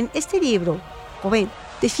 En este libro, Coben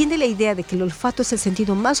defiende la idea de que el olfato es el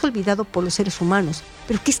sentido más olvidado por los seres humanos,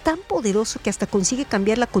 pero que es tan poderoso que hasta consigue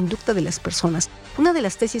cambiar la conducta de las personas, una de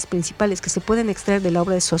las tesis principales que se pueden extraer de la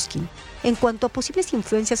obra de Soskin. En cuanto a posibles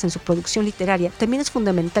influencias en su producción literaria, también es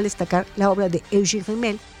fundamental destacar la obra de Eugène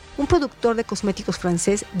Rimmel, un productor de cosméticos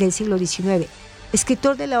francés del siglo XIX,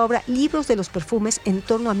 escritor de la obra Libros de los perfumes en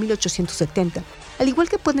torno a 1870. Al igual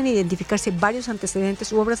que pueden identificarse varios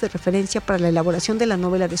antecedentes u obras de referencia para la elaboración de la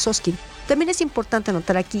novela de Soskin, también es importante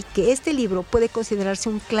anotar aquí que este libro puede considerarse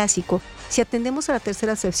un clásico si atendemos a la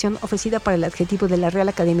tercera acepción ofrecida para el adjetivo de la Real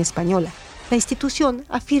Academia Española. La institución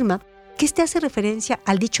afirma que este hace referencia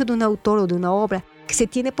al dicho de un autor o de una obra que se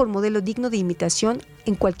tiene por modelo digno de imitación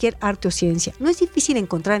en cualquier arte o ciencia. No es difícil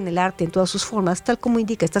encontrar en el arte en todas sus formas, tal como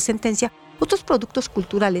indica esta sentencia, otros productos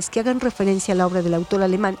culturales que hagan referencia a la obra del autor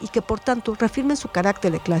alemán y que por tanto reafirmen su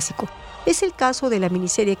carácter de clásico. Es el caso de la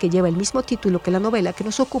miniserie que lleva el mismo título que la novela que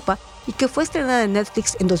nos ocupa y que fue estrenada en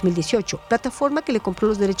Netflix en 2018, plataforma que le compró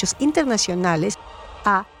los derechos internacionales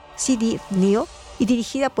a CD Neo y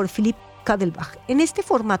dirigida por Philippe Kadelbach. En este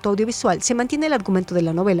formato audiovisual se mantiene el argumento de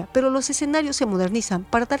la novela, pero los escenarios se modernizan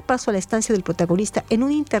para dar paso a la estancia del protagonista en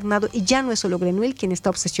un internado y ya no es solo Grenouille quien está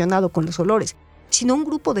obsesionado con los olores, sino un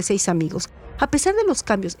grupo de 6 amigos. A pesar de los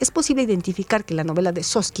cambios, es posible identificar que la novela de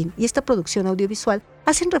Soskin y esta producción audiovisual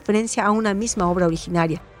hacen referencia a una misma obra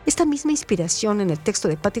originaria. Esta misma inspiración en el texto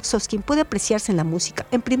de Patrick Soskin puede apreciarse en la música.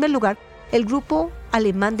 En primer lugar, el grupo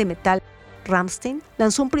alemán de metal Rammstein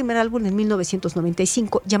lanzó un primer álbum en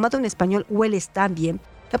 1995 llamado en español Hueles tan bien.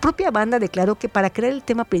 La propia banda declaró que para crear el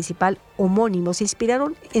tema principal homónimo se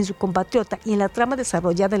inspiraron en su compatriota y en la trama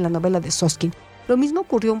desarrollada en la novela de Soskin. Lo mismo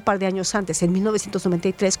ocurrió un par de años antes, en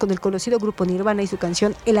 1993, con el conocido grupo Nirvana y su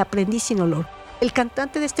canción El aprendiz sin olor. El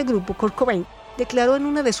cantante de este grupo, Kurt Cobain, declaró en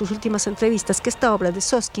una de sus últimas entrevistas que esta obra de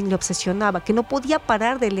Soskin le obsesionaba, que no podía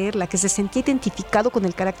parar de leerla, que se sentía identificado con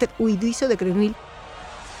el carácter huidizo de Grenouille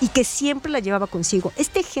y que siempre la llevaba consigo.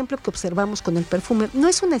 Este ejemplo que observamos con el perfume no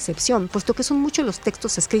es una excepción, puesto que son muchos los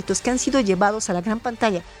textos escritos que han sido llevados a la gran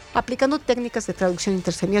pantalla, aplicando técnicas de traducción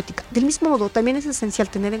intersemiótica. Del mismo modo, también es esencial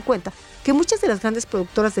tener en cuenta que muchas de las grandes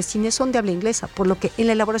productoras de cine son de habla inglesa, por lo que en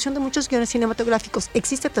la elaboración de muchos guiones cinematográficos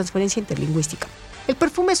existe transferencia interlingüística. El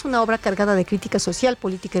perfume es una obra cargada de crítica social,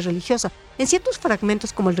 política y religiosa. En ciertos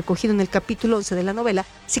fragmentos, como el recogido en el capítulo 11 de la novela,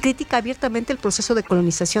 se critica abiertamente el proceso de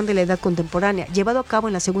colonización de la edad contemporánea, llevado a cabo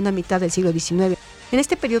en la segunda mitad del siglo XIX. En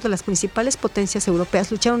este periodo, las principales potencias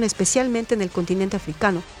europeas lucharon especialmente en el continente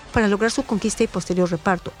africano para lograr su conquista y posterior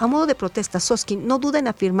reparto. A modo de protesta, Soskin no duda en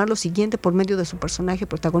afirmar lo siguiente por medio de su personaje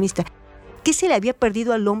protagonista: ¿qué se le había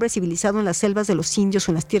perdido al hombre civilizado en las selvas de los indios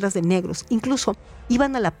o en las tierras de negros? Incluso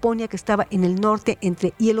iban a Laponia, que estaba en el norte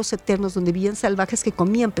entre hielos eternos, donde vivían salvajes que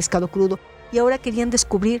comían pescado crudo, y ahora querían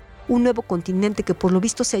descubrir un nuevo continente que por lo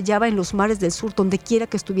visto se hallaba en los mares del sur, donde quiera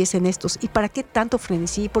que estuviesen estos. ¿Y para qué tanto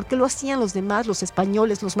frenesí? ¿Por qué lo hacían los demás, los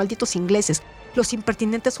españoles, los malditos ingleses, los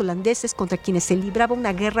impertinentes holandeses, contra quienes se libraba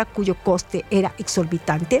una guerra cuyo coste era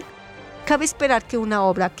exorbitante? Cabe esperar que una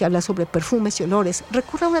obra que habla sobre perfumes y olores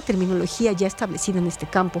recurra a una terminología ya establecida en este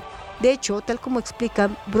campo. De hecho, tal como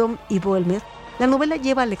explican Brom y Boelmer, la novela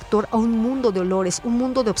lleva al lector a un mundo de olores, un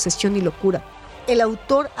mundo de obsesión y locura. El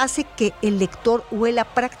autor hace que el lector huela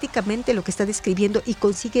prácticamente lo que está describiendo y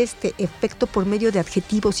consigue este efecto por medio de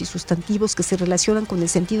adjetivos y sustantivos que se relacionan con el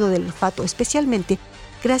sentido del olfato, especialmente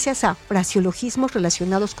gracias a fraseologismos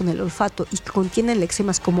relacionados con el olfato y que contienen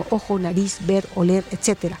lexemas como ojo, nariz, ver, oler,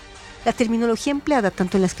 etc. La terminología empleada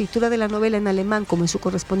tanto en la escritura de la novela en alemán como en su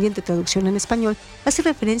correspondiente traducción en español hace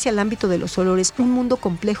referencia al ámbito de los olores, un mundo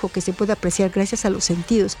complejo que se puede apreciar gracias a los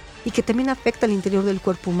sentidos y que también afecta al interior del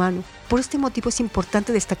cuerpo humano. Por este motivo es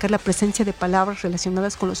importante destacar la presencia de palabras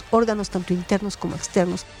relacionadas con los órganos tanto internos como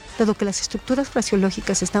externos, dado que las estructuras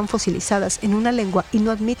fraseológicas están fosilizadas en una lengua y no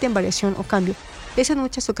admiten variación o cambio. Es en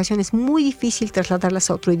muchas ocasiones muy difícil trasladarlas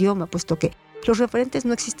a otro idioma, puesto que los referentes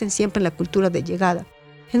no existen siempre en la cultura de llegada.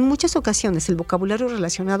 En muchas ocasiones el vocabulario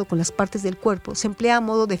relacionado con las partes del cuerpo se emplea a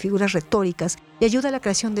modo de figuras retóricas y ayuda a la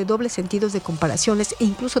creación de dobles sentidos de comparaciones e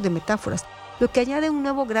incluso de metáforas, lo que añade un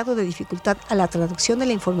nuevo grado de dificultad a la traducción de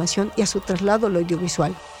la información y a su traslado a lo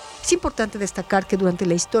audiovisual. Es importante destacar que durante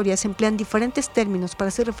la historia se emplean diferentes términos para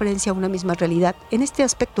hacer referencia a una misma realidad. En este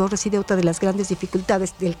aspecto reside otra de las grandes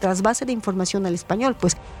dificultades del trasvase de información al español,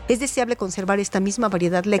 pues es deseable conservar esta misma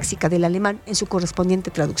variedad léxica del alemán en su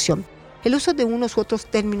correspondiente traducción. El uso de unos u otros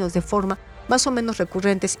términos de forma más o menos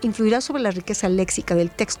recurrentes influirá sobre la riqueza léxica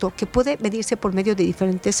del texto, que puede medirse por medio de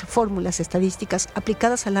diferentes fórmulas estadísticas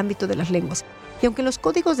aplicadas al ámbito de las lenguas. Y aunque los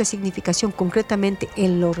códigos de significación, concretamente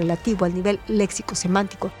en lo relativo al nivel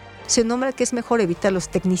léxico-semántico, se nombra que es mejor evitar los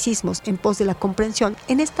tecnicismos en pos de la comprensión,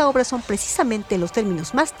 en esta obra son precisamente los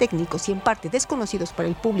términos más técnicos y en parte desconocidos para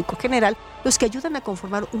el público general los que ayudan a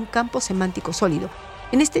conformar un campo semántico sólido.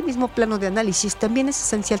 En este mismo plano de análisis también es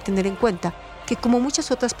esencial tener en cuenta que, como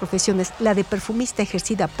muchas otras profesiones, la de perfumista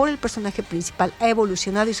ejercida por el personaje principal ha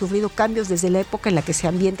evolucionado y sufrido cambios desde la época en la que se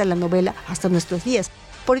ambienta la novela hasta nuestros días.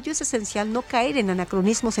 Por ello es esencial no caer en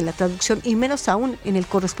anacronismos en la traducción y menos aún en el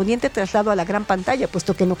correspondiente traslado a la gran pantalla,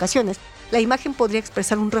 puesto que en ocasiones la imagen podría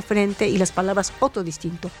expresar un referente y las palabras otro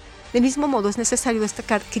distinto. Del mismo modo, es necesario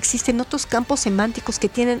destacar que existen otros campos semánticos que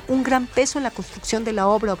tienen un gran peso en la construcción de la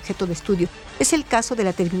obra objeto de estudio. Es el caso de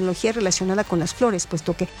la terminología relacionada con las flores,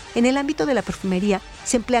 puesto que en el ámbito de la perfumería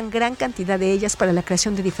se emplean gran cantidad de ellas para la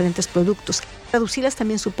creación de diferentes productos. Traducirlas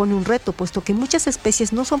también supone un reto, puesto que muchas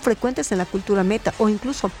especies no son frecuentes en la cultura meta o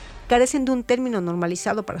incluso carecen de un término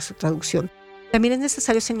normalizado para su traducción. También es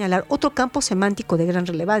necesario señalar otro campo semántico de gran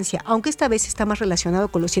relevancia, aunque esta vez está más relacionado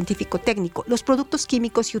con lo científico-técnico, los productos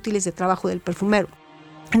químicos y útiles de trabajo del perfumero.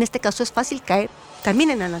 En este caso es fácil caer también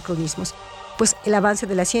en anacronismos, pues el avance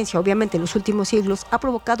de la ciencia, obviamente en los últimos siglos, ha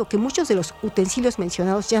provocado que muchos de los utensilios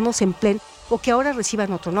mencionados ya no se empleen o que ahora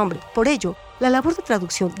reciban otro nombre. Por ello, la labor de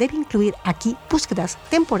traducción debe incluir aquí búsquedas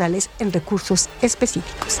temporales en recursos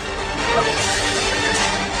específicos.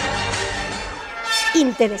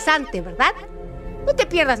 Interesante, ¿verdad? No te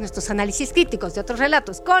pierdas nuestros análisis críticos de otros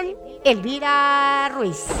relatos con Elvira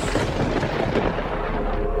Ruíz.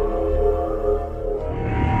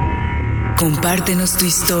 Compártenos tu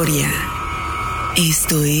historia.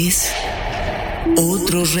 Esto es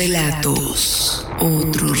Otros Relatos.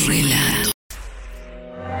 Otros Relatos.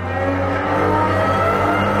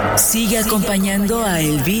 Sigue acompañando a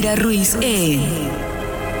Elvira Ruíz en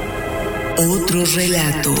Otros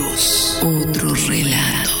Relatos. Otros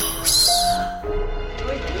Relatos.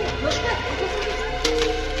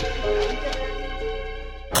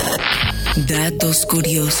 Datos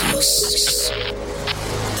curiosos.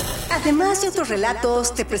 Además de otros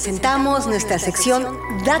relatos, te presentamos nuestra sección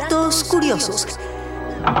Datos Curiosos.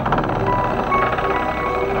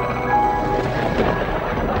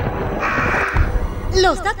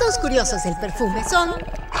 Los datos curiosos del perfume son: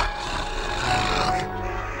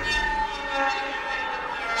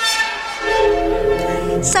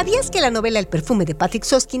 ¿sabías que la novela El perfume de Patrick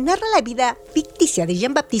Soskin narra la vida ficticia de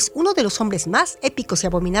Jean-Baptiste, uno de los hombres más épicos y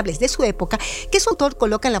abominables de su época, que su autor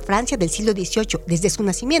coloca en la Francia del siglo XVIII? Desde su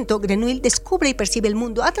nacimiento, Grenouille descubre y percibe el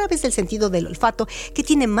mundo a través del sentido del olfato, que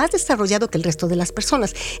tiene más desarrollado que el resto de las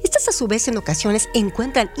personas. Estas, a su vez, en ocasiones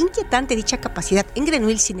encuentran inquietante dicha capacidad en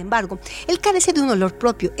Grenouille. Sin embargo, él carece de un olor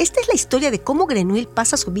propio. Esta es la historia de cómo Grenouille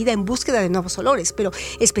pasa su vida en búsqueda de nuevos olores, pero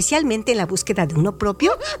especialmente en la búsqueda de uno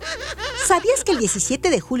propio. ¿Sabías que el 17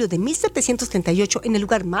 de julio de 1738, en el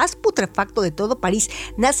lugar más putrefacto de todo París,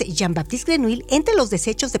 nace Jean-Baptiste Grenouille entre los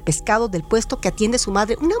desechos de pescado del puesto que atiende su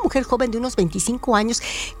madre, una mujer joven de unos 25 años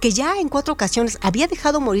que ya en 4 ocasiones había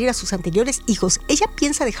dejado morir a sus anteriores hijos? Ella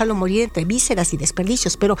piensa dejarlo morir entre vísceras y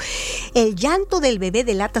desperdicios, pero el llanto del bebé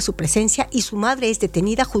delata su presencia y su madre es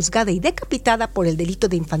detenida, juzgada y decapitada por el delito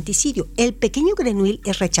de infanticidio. El pequeño Grenouille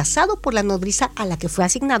es rechazado por la nodriza a la que fue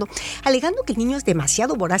asignado, alegando que el niño es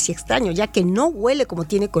demasiado voraz y extraño, ya que no huele como como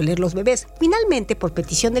tiene que oler los bebés. Finalmente, por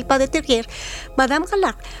petición del padre Terrier, Madame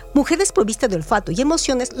Galard, mujer desprovista de olfato y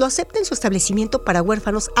emociones, lo acepta en su establecimiento para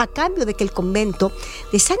huérfanos a cambio de que el convento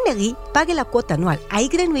de Saint-Merry pague la cuota anual. Ahí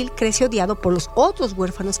Grenouille crece odiado por los otros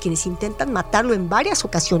huérfanos, quienes intentan matarlo en varias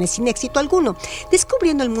ocasiones sin éxito alguno,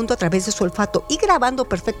 descubriendo el mundo a través de su olfato y grabando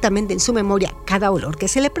perfectamente en su memoria cada olor que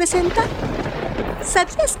se le presenta.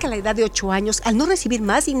 ¿Sabías que a la edad de 8 años, al no recibir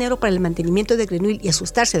más dinero para el mantenimiento de Grenouille y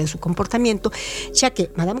asustarse de su comportamiento, ya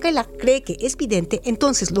que Madame Gaillard cree que es vidente,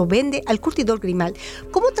 entonces lo vende al curtidor Grimal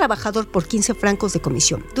como trabajador por 15 francos de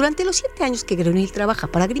comisión? Durante los 7 años que Grenouille trabaja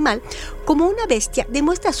para Grimal, como una bestia,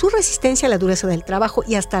 demuestra su resistencia a la dureza del trabajo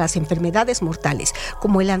y hasta a las enfermedades mortales,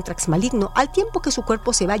 como el ántrax maligno, al tiempo que su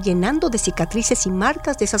cuerpo se va llenando de cicatrices y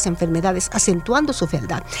marcas de esas enfermedades, acentuando su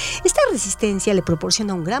fealdad. Esta resistencia le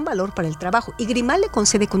proporciona un gran valor para el trabajo y Grimal le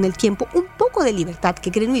concede con el tiempo un poco de libertad que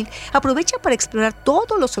Grenouille aprovecha para explorar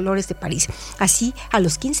todos los olores de París. Así, a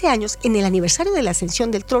los 15 años, en el aniversario de la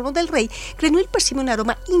ascensión del trono del rey, Grenouille percibe un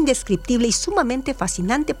aroma indescriptible y sumamente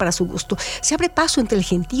fascinante para su gusto. Se abre paso entre el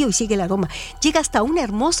gentío y sigue el aroma. Llega hasta una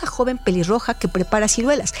hermosa joven pelirroja que prepara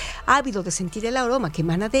ciruelas. Ávido de sentir el aroma que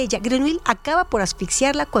emana de ella, Grenouille acaba por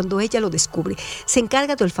asfixiarla cuando ella lo descubre. Se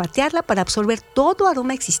encarga de olfatearla para absorber todo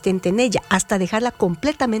aroma existente en ella, hasta dejarla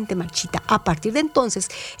completamente marchita. A partir de entonces,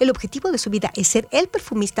 el objetivo de su vida es ser el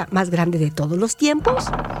perfumista más grande de todos los tiempos.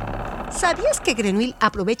 ¿Sabías que Grenouille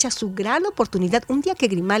aprovecha su gran oportunidad un día que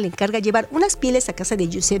Grimal le encarga llevar unas pieles a casa de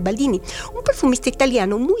Giuseppe Baldini, un perfumista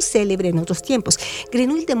italiano muy célebre en otros tiempos?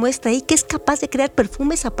 Grenouille demuestra ahí que es capaz de crear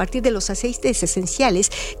perfumes a partir de los aceites esenciales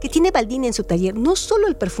que tiene Baldini en su taller. No solo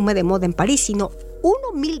el perfume de moda en París, sino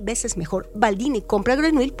 1000 veces mejor. Baldini compra a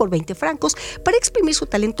Grenouille por 20 francos para exprimir su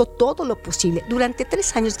talento todo lo posible. Durante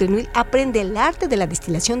 3 años Grenouille aprende el arte de la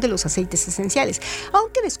destilación de los aceites esenciales,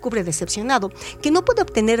 aunque descubre decepcionado que no puede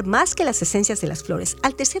obtener más que las esencias de las flores.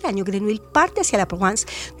 Al tercer año Grenouille parte hacia la Provence,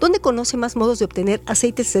 donde conoce más modos de obtener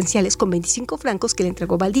aceites esenciales con 25 francos que le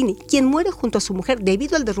entregó Baldini, quien muere junto a su mujer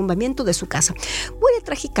debido al derrumbamiento de su casa. Muere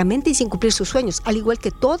trágicamente y sin cumplir sus sueños, al igual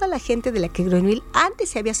que toda la gente de la que Grenouille antes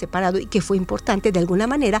se había separado y que fue importante de alguna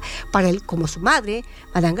manera para él, como su madre,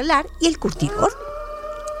 Madame Gaillard y el curtidor.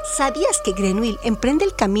 ¿Sabías que Grenouille emprende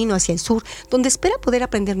el camino hacia el sur, donde espera poder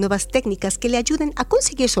aprender nuevas técnicas que le ayuden a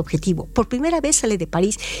conseguir su objetivo? Por primera vez sale de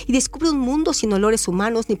París y descubre un mundo sin olores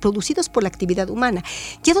humanos ni producidos por la actividad humana.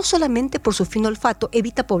 Guiado solamente por su fino olfato,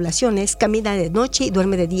 evita poblaciones, camina de noche y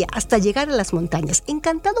duerme de día hasta llegar a las montañas.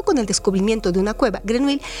 Encantado con el descubrimiento de una cueva,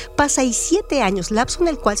 Grenouille pasa ahí 7 años, lapso en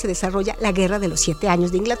el cual se desarrolla la Guerra de los 7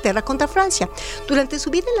 años de Inglaterra contra Francia. Durante su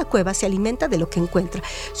vida en la cueva se alimenta de lo que encuentra,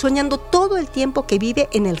 soñando todo el tiempo que vive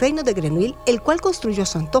en el reino de Grenouille, el cual construyó a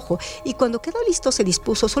su antojo, y cuando quedó listo se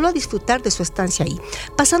dispuso solo a disfrutar de su estancia ahí,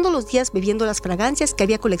 pasando los días bebiendo las fragancias que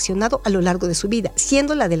había coleccionado a lo largo de su vida,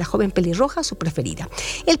 siendo la de la joven pelirroja su preferida.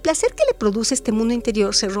 El placer que le produce este mundo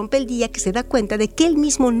interior se rompe el día que se da cuenta de que él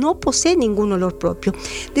mismo no posee ningún olor propio.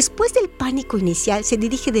 Después del pánico inicial, se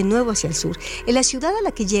dirige de nuevo hacia el sur. En la ciudad a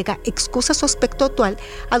la que llega, excusa su aspecto actual,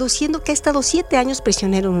 aduciendo que ha estado 7 años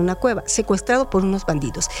prisionero en una cueva, secuestrado por unos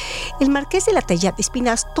bandidos. El marqués de la Taillade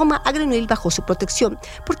Espinaz toma a Grenouille bajo su protección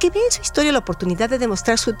porque ve en su historia la oportunidad de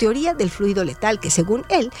demostrar su teoría del fluido letal que, según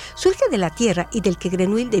él, surge de la tierra y del que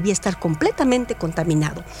Grenouille debía estar completamente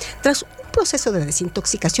contaminado. Tras un proceso de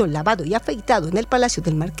desintoxicación, lavado y afeitado en el palacio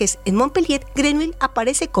del marqués en Montpellier, Grenouille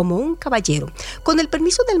aparece como un caballero. Con el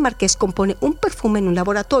permiso del marqués, compone un perfume en un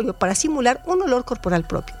laboratorio para simular un olor corporal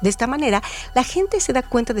propio. De esta manera, la gente se da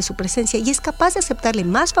cuenta de su presencia y es capaz de aceptarle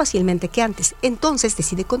más fácilmente que antes. Entonces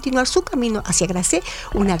decide continuar su camino hacia Grasse,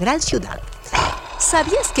 una gran ciudad.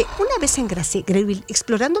 ¿Sabías que una vez en Grasse, Grenouille,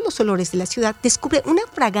 explorando los olores de la ciudad, descubre una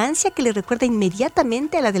fragancia que le recuerda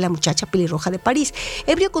inmediatamente a la de la muchacha pelirroja de París?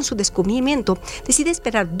 Ebrio con su descubrimiento, decide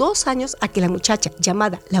esperar 2 años a que la muchacha,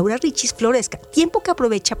 llamada Laura Richis, florezca, tiempo que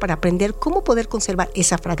aprovecha para aprender cómo poder conservar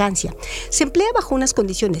esa fragancia. Se emplea bajo unas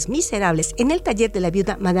condiciones miserables en el taller de la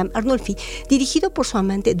viuda Madame Arnolfi, dirigido por su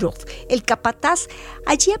amante Droff, el capataz.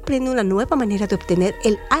 Allí aprende una nueva manera de obtener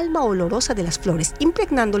el alma olorosa de las flores,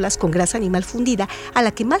 impregnándolas con grasa animal fundida, a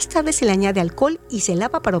la que más tarde se le añade alcohol y se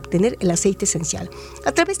lava para obtener el aceite esencial.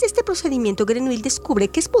 A través de este procedimiento, Grenouille descubre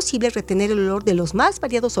que es posible retener el olor de los más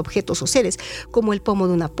variados objetos o seres, como el pomo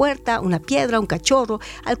de una puerta, una piedra, un cachorro,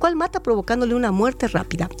 al cual mata provocándole una muerte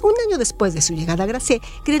rápida. Un año después de su llegada a Grasse,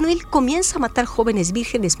 Grenouille comienza a matar jóvenes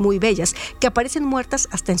vírgenes muy bellas, que aparecen muertas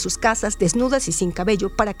hasta en sus casas, desnudas y sin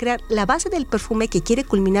cabello, para crear la base del perfume que quiere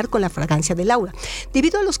culminar con la fragancia de Laura.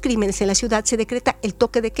 Debido a los crímenes en la ciudad, se decreta el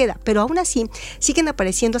toque de queda, pero aún así siguen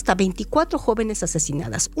apareciendo hasta 24 jóvenes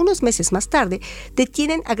asesinadas. Unos meses más tarde,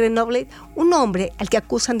 detienen a Grenoble, un hombre al que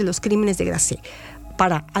acusan de los crímenes de Grasse.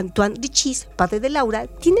 para Antoine Richis, padre de Laura,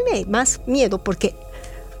 tiene más miedo porque,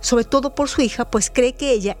 sobre todo por su hija, pues cree que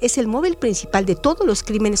ella es el móvil principal de todos los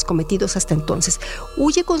crímenes cometidos hasta entonces.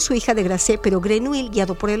 Huye con su hija de Gracé, pero Grenouille,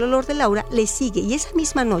 guiado por el olor de Laura, le sigue y esa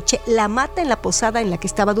misma noche la mata en la posada en la que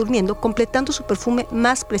estaba durmiendo, completando su perfume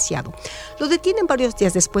más preciado. Lo detienen varios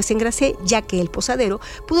días después en Gracé, ya que el posadero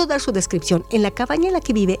pudo dar su descripción. En la cabaña en la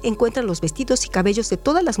que vive encuentran los vestidos y cabellos de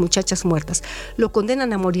todas las muchachas muertas. Lo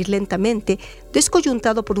condenan a morir lentamente,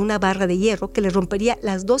 descoyuntado por una barra de hierro que le rompería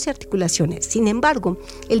las 12 articulaciones. Sin embargo,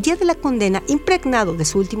 el día de la condena, impregnado de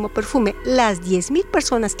su último perfume, las 10,000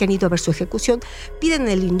 personas que han ido a ver su ejecución piden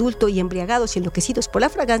el indulto y, embriagados y enloquecidos por la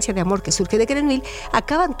fragancia de amor que surge de Grenouille,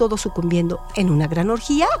 acaban todos sucumbiendo en una gran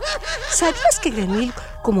orgía. ¿Sabías que Grenouille,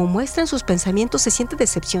 como muestra en sus pensamientos, se siente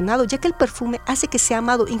decepcionado, ya que el perfume hace que sea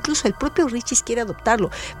amado? Incluso el propio Richis quiere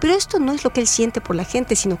adoptarlo, pero esto no es lo que él siente por la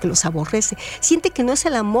gente, sino que los aborrece. Siente que no es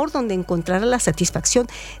el amor donde encontrará la satisfacción,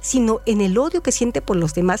 sino en el odio que siente por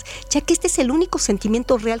los demás, ya que este es el único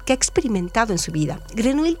sentimiento real que ha experimentado en su vida.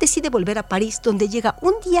 Grenouille decide volver a París, donde llega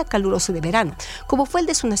un día caluroso de verano, como fue el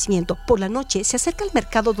de su nacimiento. Por la noche se acerca al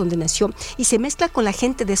mercado donde nació y se mezcla con la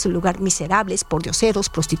gente de su lugar, miserables, pordioseros,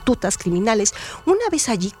 prostitutas, criminales. Una vez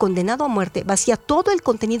allí, condenado a muerte, vacía todo el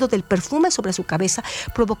contenido del perfume sobre su cabeza,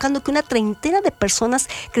 provocando que una treintena de personas,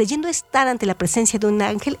 creyendo estar ante la presencia de un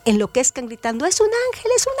ángel, enloquezcan gritando: ¡Es un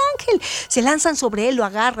ángel! ¡Es un ángel! Se lanzan sobre él, lo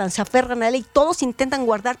agarran, se aferran a él y todos intentan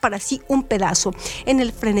guardar para sí un pedazo. En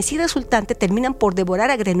el frenesí resultante terminan por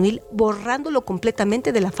devorar a Grenouille, borrándolo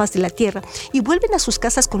completamente de la faz de la tierra, y vuelven a sus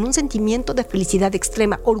casas con un sentimiento de felicidad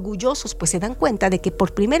extrema, orgullosos, pues se dan cuenta de que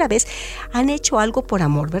por primera vez han hecho algo por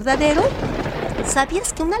amor verdadero.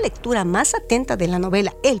 ¿Sabías que una lectura más atenta de la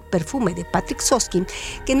novela El perfume de Patrick Süskind,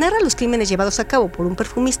 que narra los crímenes llevados a cabo por un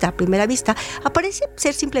perfumista a primera vista, aparece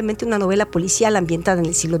ser simplemente una novela policial ambientada en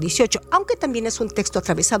el siglo XVIII, aunque también es un texto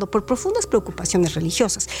atravesado por profundas preocupaciones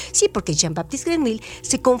religiosas? Sí, porque Jean-Baptiste Grenouille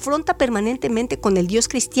se confronta permanentemente con el Dios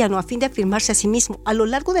cristiano a fin de afirmarse a sí mismo. A lo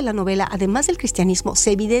largo de la novela, además del cristianismo,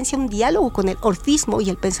 se evidencia un diálogo con el orfismo y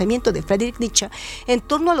el pensamiento de Friedrich Nietzsche en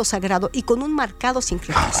torno a lo sagrado y con un marcado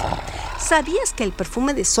sincretismo. ¿Sabías que El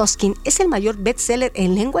perfume de Süskind es el mayor bestseller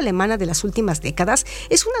en lengua alemana de las últimas décadas?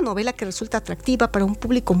 Es una novela que resulta atractiva para un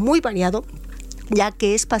público muy variado, ya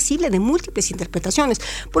que es pasible de múltiples interpretaciones.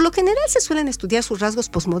 Por lo general se suelen estudiar sus rasgos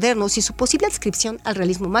posmodernos y su posible adscripción al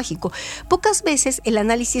realismo mágico. Pocas veces el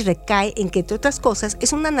análisis recae en que, entre otras cosas,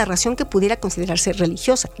 es una narración que pudiera considerarse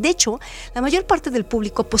religiosa. De hecho, la mayor parte del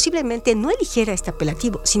público posiblemente no eligiera este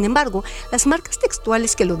apelativo. Sin embargo, las marcas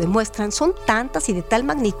textuales que lo demuestran son tantas y de tal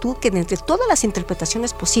magnitud que, de entre todas las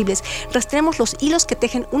interpretaciones posibles, rastreamos los hilos que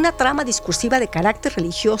tejen una trama discursiva de carácter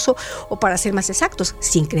religioso, o, para ser más exactos,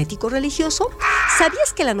 sincrético religioso.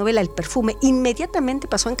 ¿Sabías que la novela El perfume inmediatamente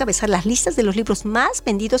pasó a encabezar las listas de los libros más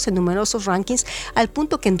vendidos en numerosos rankings, al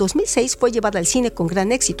punto que en 2006 fue llevada al cine con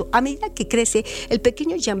gran éxito? A medida que crece, el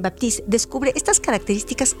pequeño Jean-Baptiste descubre estas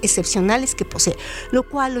características excepcionales que posee, lo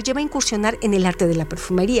cual lo lleva a incursionar en el arte de la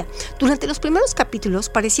perfumería. Durante los primeros capítulos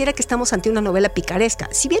pareciera que estamos ante una novela picaresca,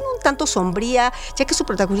 si bien un tanto sombría, ya que su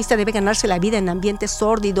protagonista debe ganarse la vida en ambientes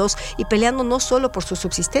sórdidos y peleando no solo por su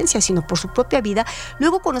subsistencia, sino por su propia vida.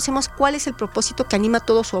 Luego conocemos cuál es el propósito que anima a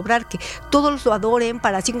todo su obrar, que todos lo adoren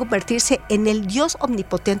para así convertirse en el dios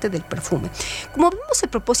omnipotente del perfume. Como vemos, el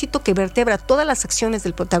propósito que vertebra todas las acciones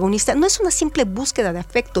del protagonista no es una simple búsqueda de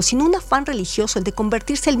afecto, sino un afán religioso, el de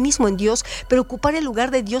convertirse él mismo en Dios, pero ocupar el lugar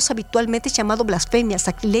de Dios habitualmente llamado blasfemia,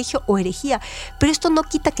 sacrilegio o herejía. Pero esto no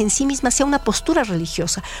quita que en sí misma sea una postura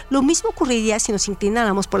religiosa. Lo mismo ocurriría si nos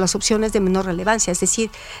inclináramos por las opciones de menor relevancia, es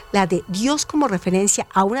decir, la de Dios como referencia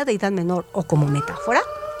a una deidad menor o como metáfora.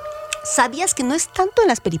 ¿Sabías que no es tanto en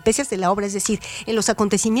las peripecias de la obra, es decir, en los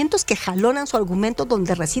acontecimientos que jalonan su argumento,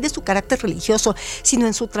 donde reside su carácter religioso, sino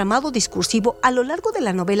en su tramado discursivo? A lo largo de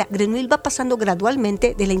la novela, Grenouille va pasando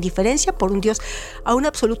gradualmente de la indiferencia por un dios a un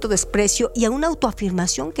absoluto desprecio y a una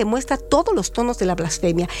autoafirmación que muestra todos los tonos de la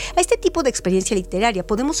blasfemia. A este tipo de experiencia literaria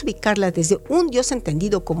podemos ubicarla desde un dios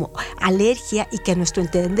entendido como alergia y que a nuestro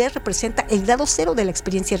entender representa el grado cero de la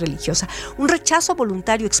experiencia religiosa, un rechazo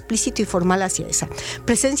voluntario, explícito y formal hacia esa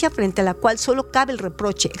presencia, frente a la cual solo cabe el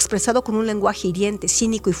reproche, expresado con un lenguaje hiriente,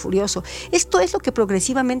 cínico y furioso. Esto es lo que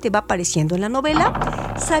progresivamente va apareciendo en la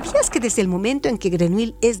novela. ¿Sabías que desde el momento en que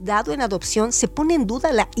Grenouille es dado en adopción, se pone en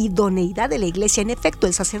duda la idoneidad de la iglesia? En efecto,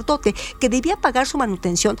 el sacerdote, que debía pagar su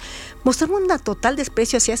manutención, mostraba un total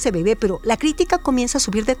desprecio hacia ese bebé, pero la crítica comienza a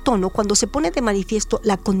subir de tono cuando se pone de manifiesto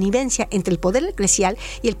la connivencia entre el poder eclesial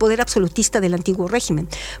y el poder absolutista del antiguo régimen.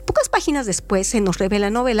 Pocas páginas después se nos revela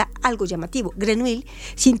en la novela algo llamativo. Grenouille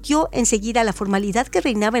sintió enseguida la formalidad que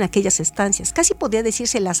reinaba en aquellas estancias. Casi podría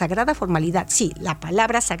decirse la sagrada formalidad. Sí, la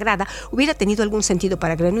palabra sagrada hubiera tenido algún sentido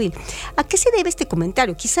para Grenouille. ¿A qué se debe este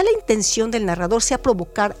comentario? Quizá la intención del narrador sea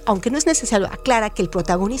provocar, aunque no es necesario, aclara que el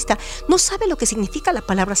protagonista no sabe lo que significa la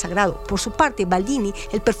palabra sagrado. Por su parte, Baldini,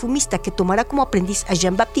 el perfumista que tomará como aprendiz a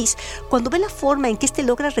Jean-Baptiste, cuando ve la forma en que éste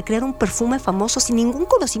logra recrear un perfume famoso sin ningún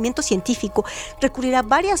conocimiento científico, recurrirá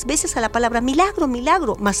varias veces a la palabra milagro,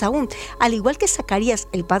 milagro. Más aún, al igual que Zacarías,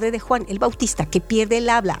 el padre de Juan el Bautista, que pierde el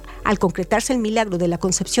habla al concretarse el milagro de la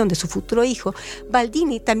concepción de su futuro hijo,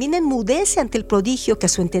 Baldini también enmudece ante el prodigio que a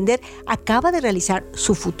su entender acaba de realizar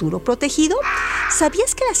su futuro protegido.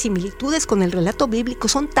 ¿Sabías que las similitudes con el relato bíblico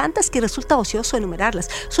son tantas que resulta ocioso enumerarlas?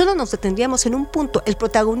 Solo nos detendríamos en un punto. El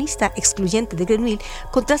protagonista excluyente de Grenouille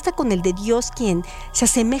contrasta con el de Dios, quien se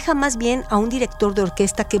asemeja más bien a un director de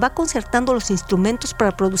orquesta que va concertando los instrumentos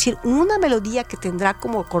para producir una melodía que tendrá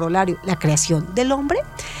como corolario la creación del hombre.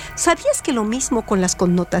 ¿Sabías que lo mismo con las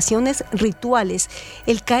connotaciones rituales,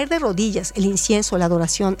 el caer de rodillas, el incienso, la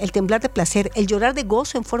adoración, el temblar de placer, el llorar de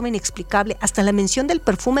gozo en forma inexplicable, hasta la mención del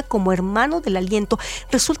perfume como hermano del aliento,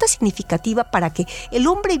 resulta significativa? Para que el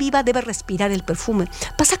hombre viva debe respirar el perfume.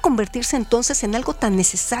 Pasa a convertirse entonces en algo tan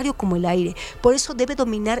necesario como el aire. Por eso debe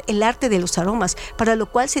dominar el arte de los aromas, para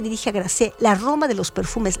lo cual se dirige a Grasset, la Roma de los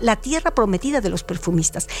perfumes, la tierra prometida de los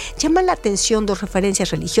perfumistas. Llaman la atención dos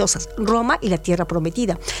referencias religiosas, Roma y la tierra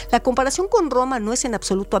prometida. La comparación con Roma no es en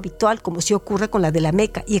absoluto habitual, como sí ocurre con la de la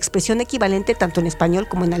Meca, y expresión equivalente tanto en español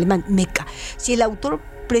como en alemán, Meca. Si el autor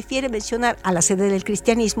prefiere mencionar a la sede del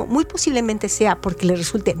cristianismo, muy posiblemente sea porque le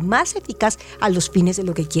resulte más eficaz a los fines de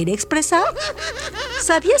lo que quiere expresar.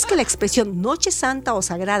 ¿Sabías que la expresión Noche Santa o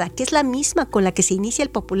Sagrada, que es la misma con la que se inicia el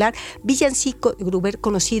popular villancico de Gruber,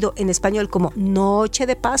 conocido en español como Noche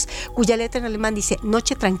de Paz, cuya letra en alemán dice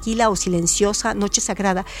Noche tranquila o silenciosa, Noche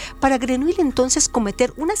Sagrada, para Grenouille entonces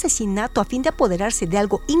cometer un asesinato a fin de apoderarse de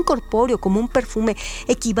algo incorpóreo como un perfume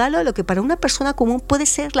equivale a lo que para una persona común puede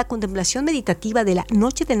ser la contemplación meditativa de la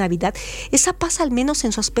noche de Navidad? Esa paz, al menos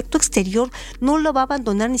en su aspecto exterior, no lo va a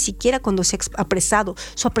abandonar ni siquiera cuando sea apresado.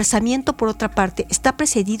 Su apresamiento, por otra parte, está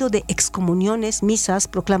precedido de excomuniones, misas,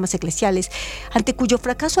 proclamas eclesiales, ante cuyo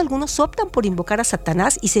fracaso algunos optan por invocar a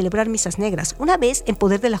Satanás y celebrar misas negras. Una vez en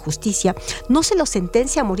poder de la justicia, no se lo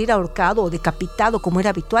sentencia a morir ahorcado o decapitado como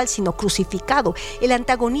era habitual, sino crucificado. El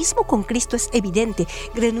antagonismo con Cristo es evidente.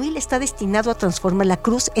 Grenouille está destinado a transformar la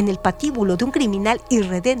cruz en el patíbulo de un criminal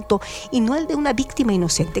irredento y no el de una víctima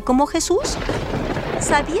inocente como Jesús.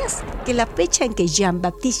 ¿Sabías que la fecha en que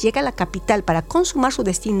Jean-Baptiste llega a la capital para consumar su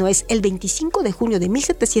destino es el 25 de junio de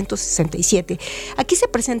 1767? Aquí se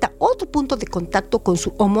presenta otro punto de contacto con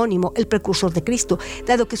su homónimo, el precursor de Cristo,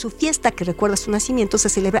 dado que su fiesta que recuerda su nacimiento se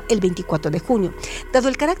celebra el 24 de junio. Dado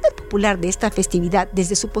el carácter popular de esta festividad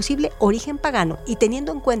desde su posible origen pagano y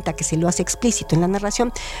teniendo en cuenta que se lo hace explícito en la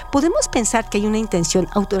narración, ¿podemos pensar que hay una intención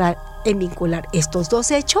autoral en vincular estos dos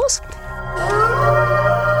hechos?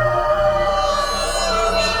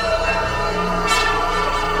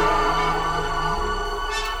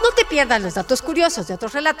 No te pierdas los datos curiosos de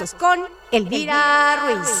otros relatos con Elvira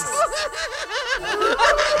Ruíz.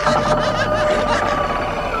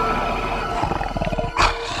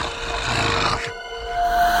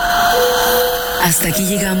 Hasta aquí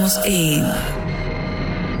llegamos en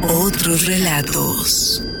Otros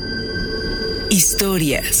Relatos.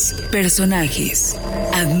 Historias, personajes,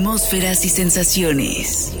 atmósferas y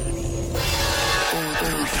sensaciones.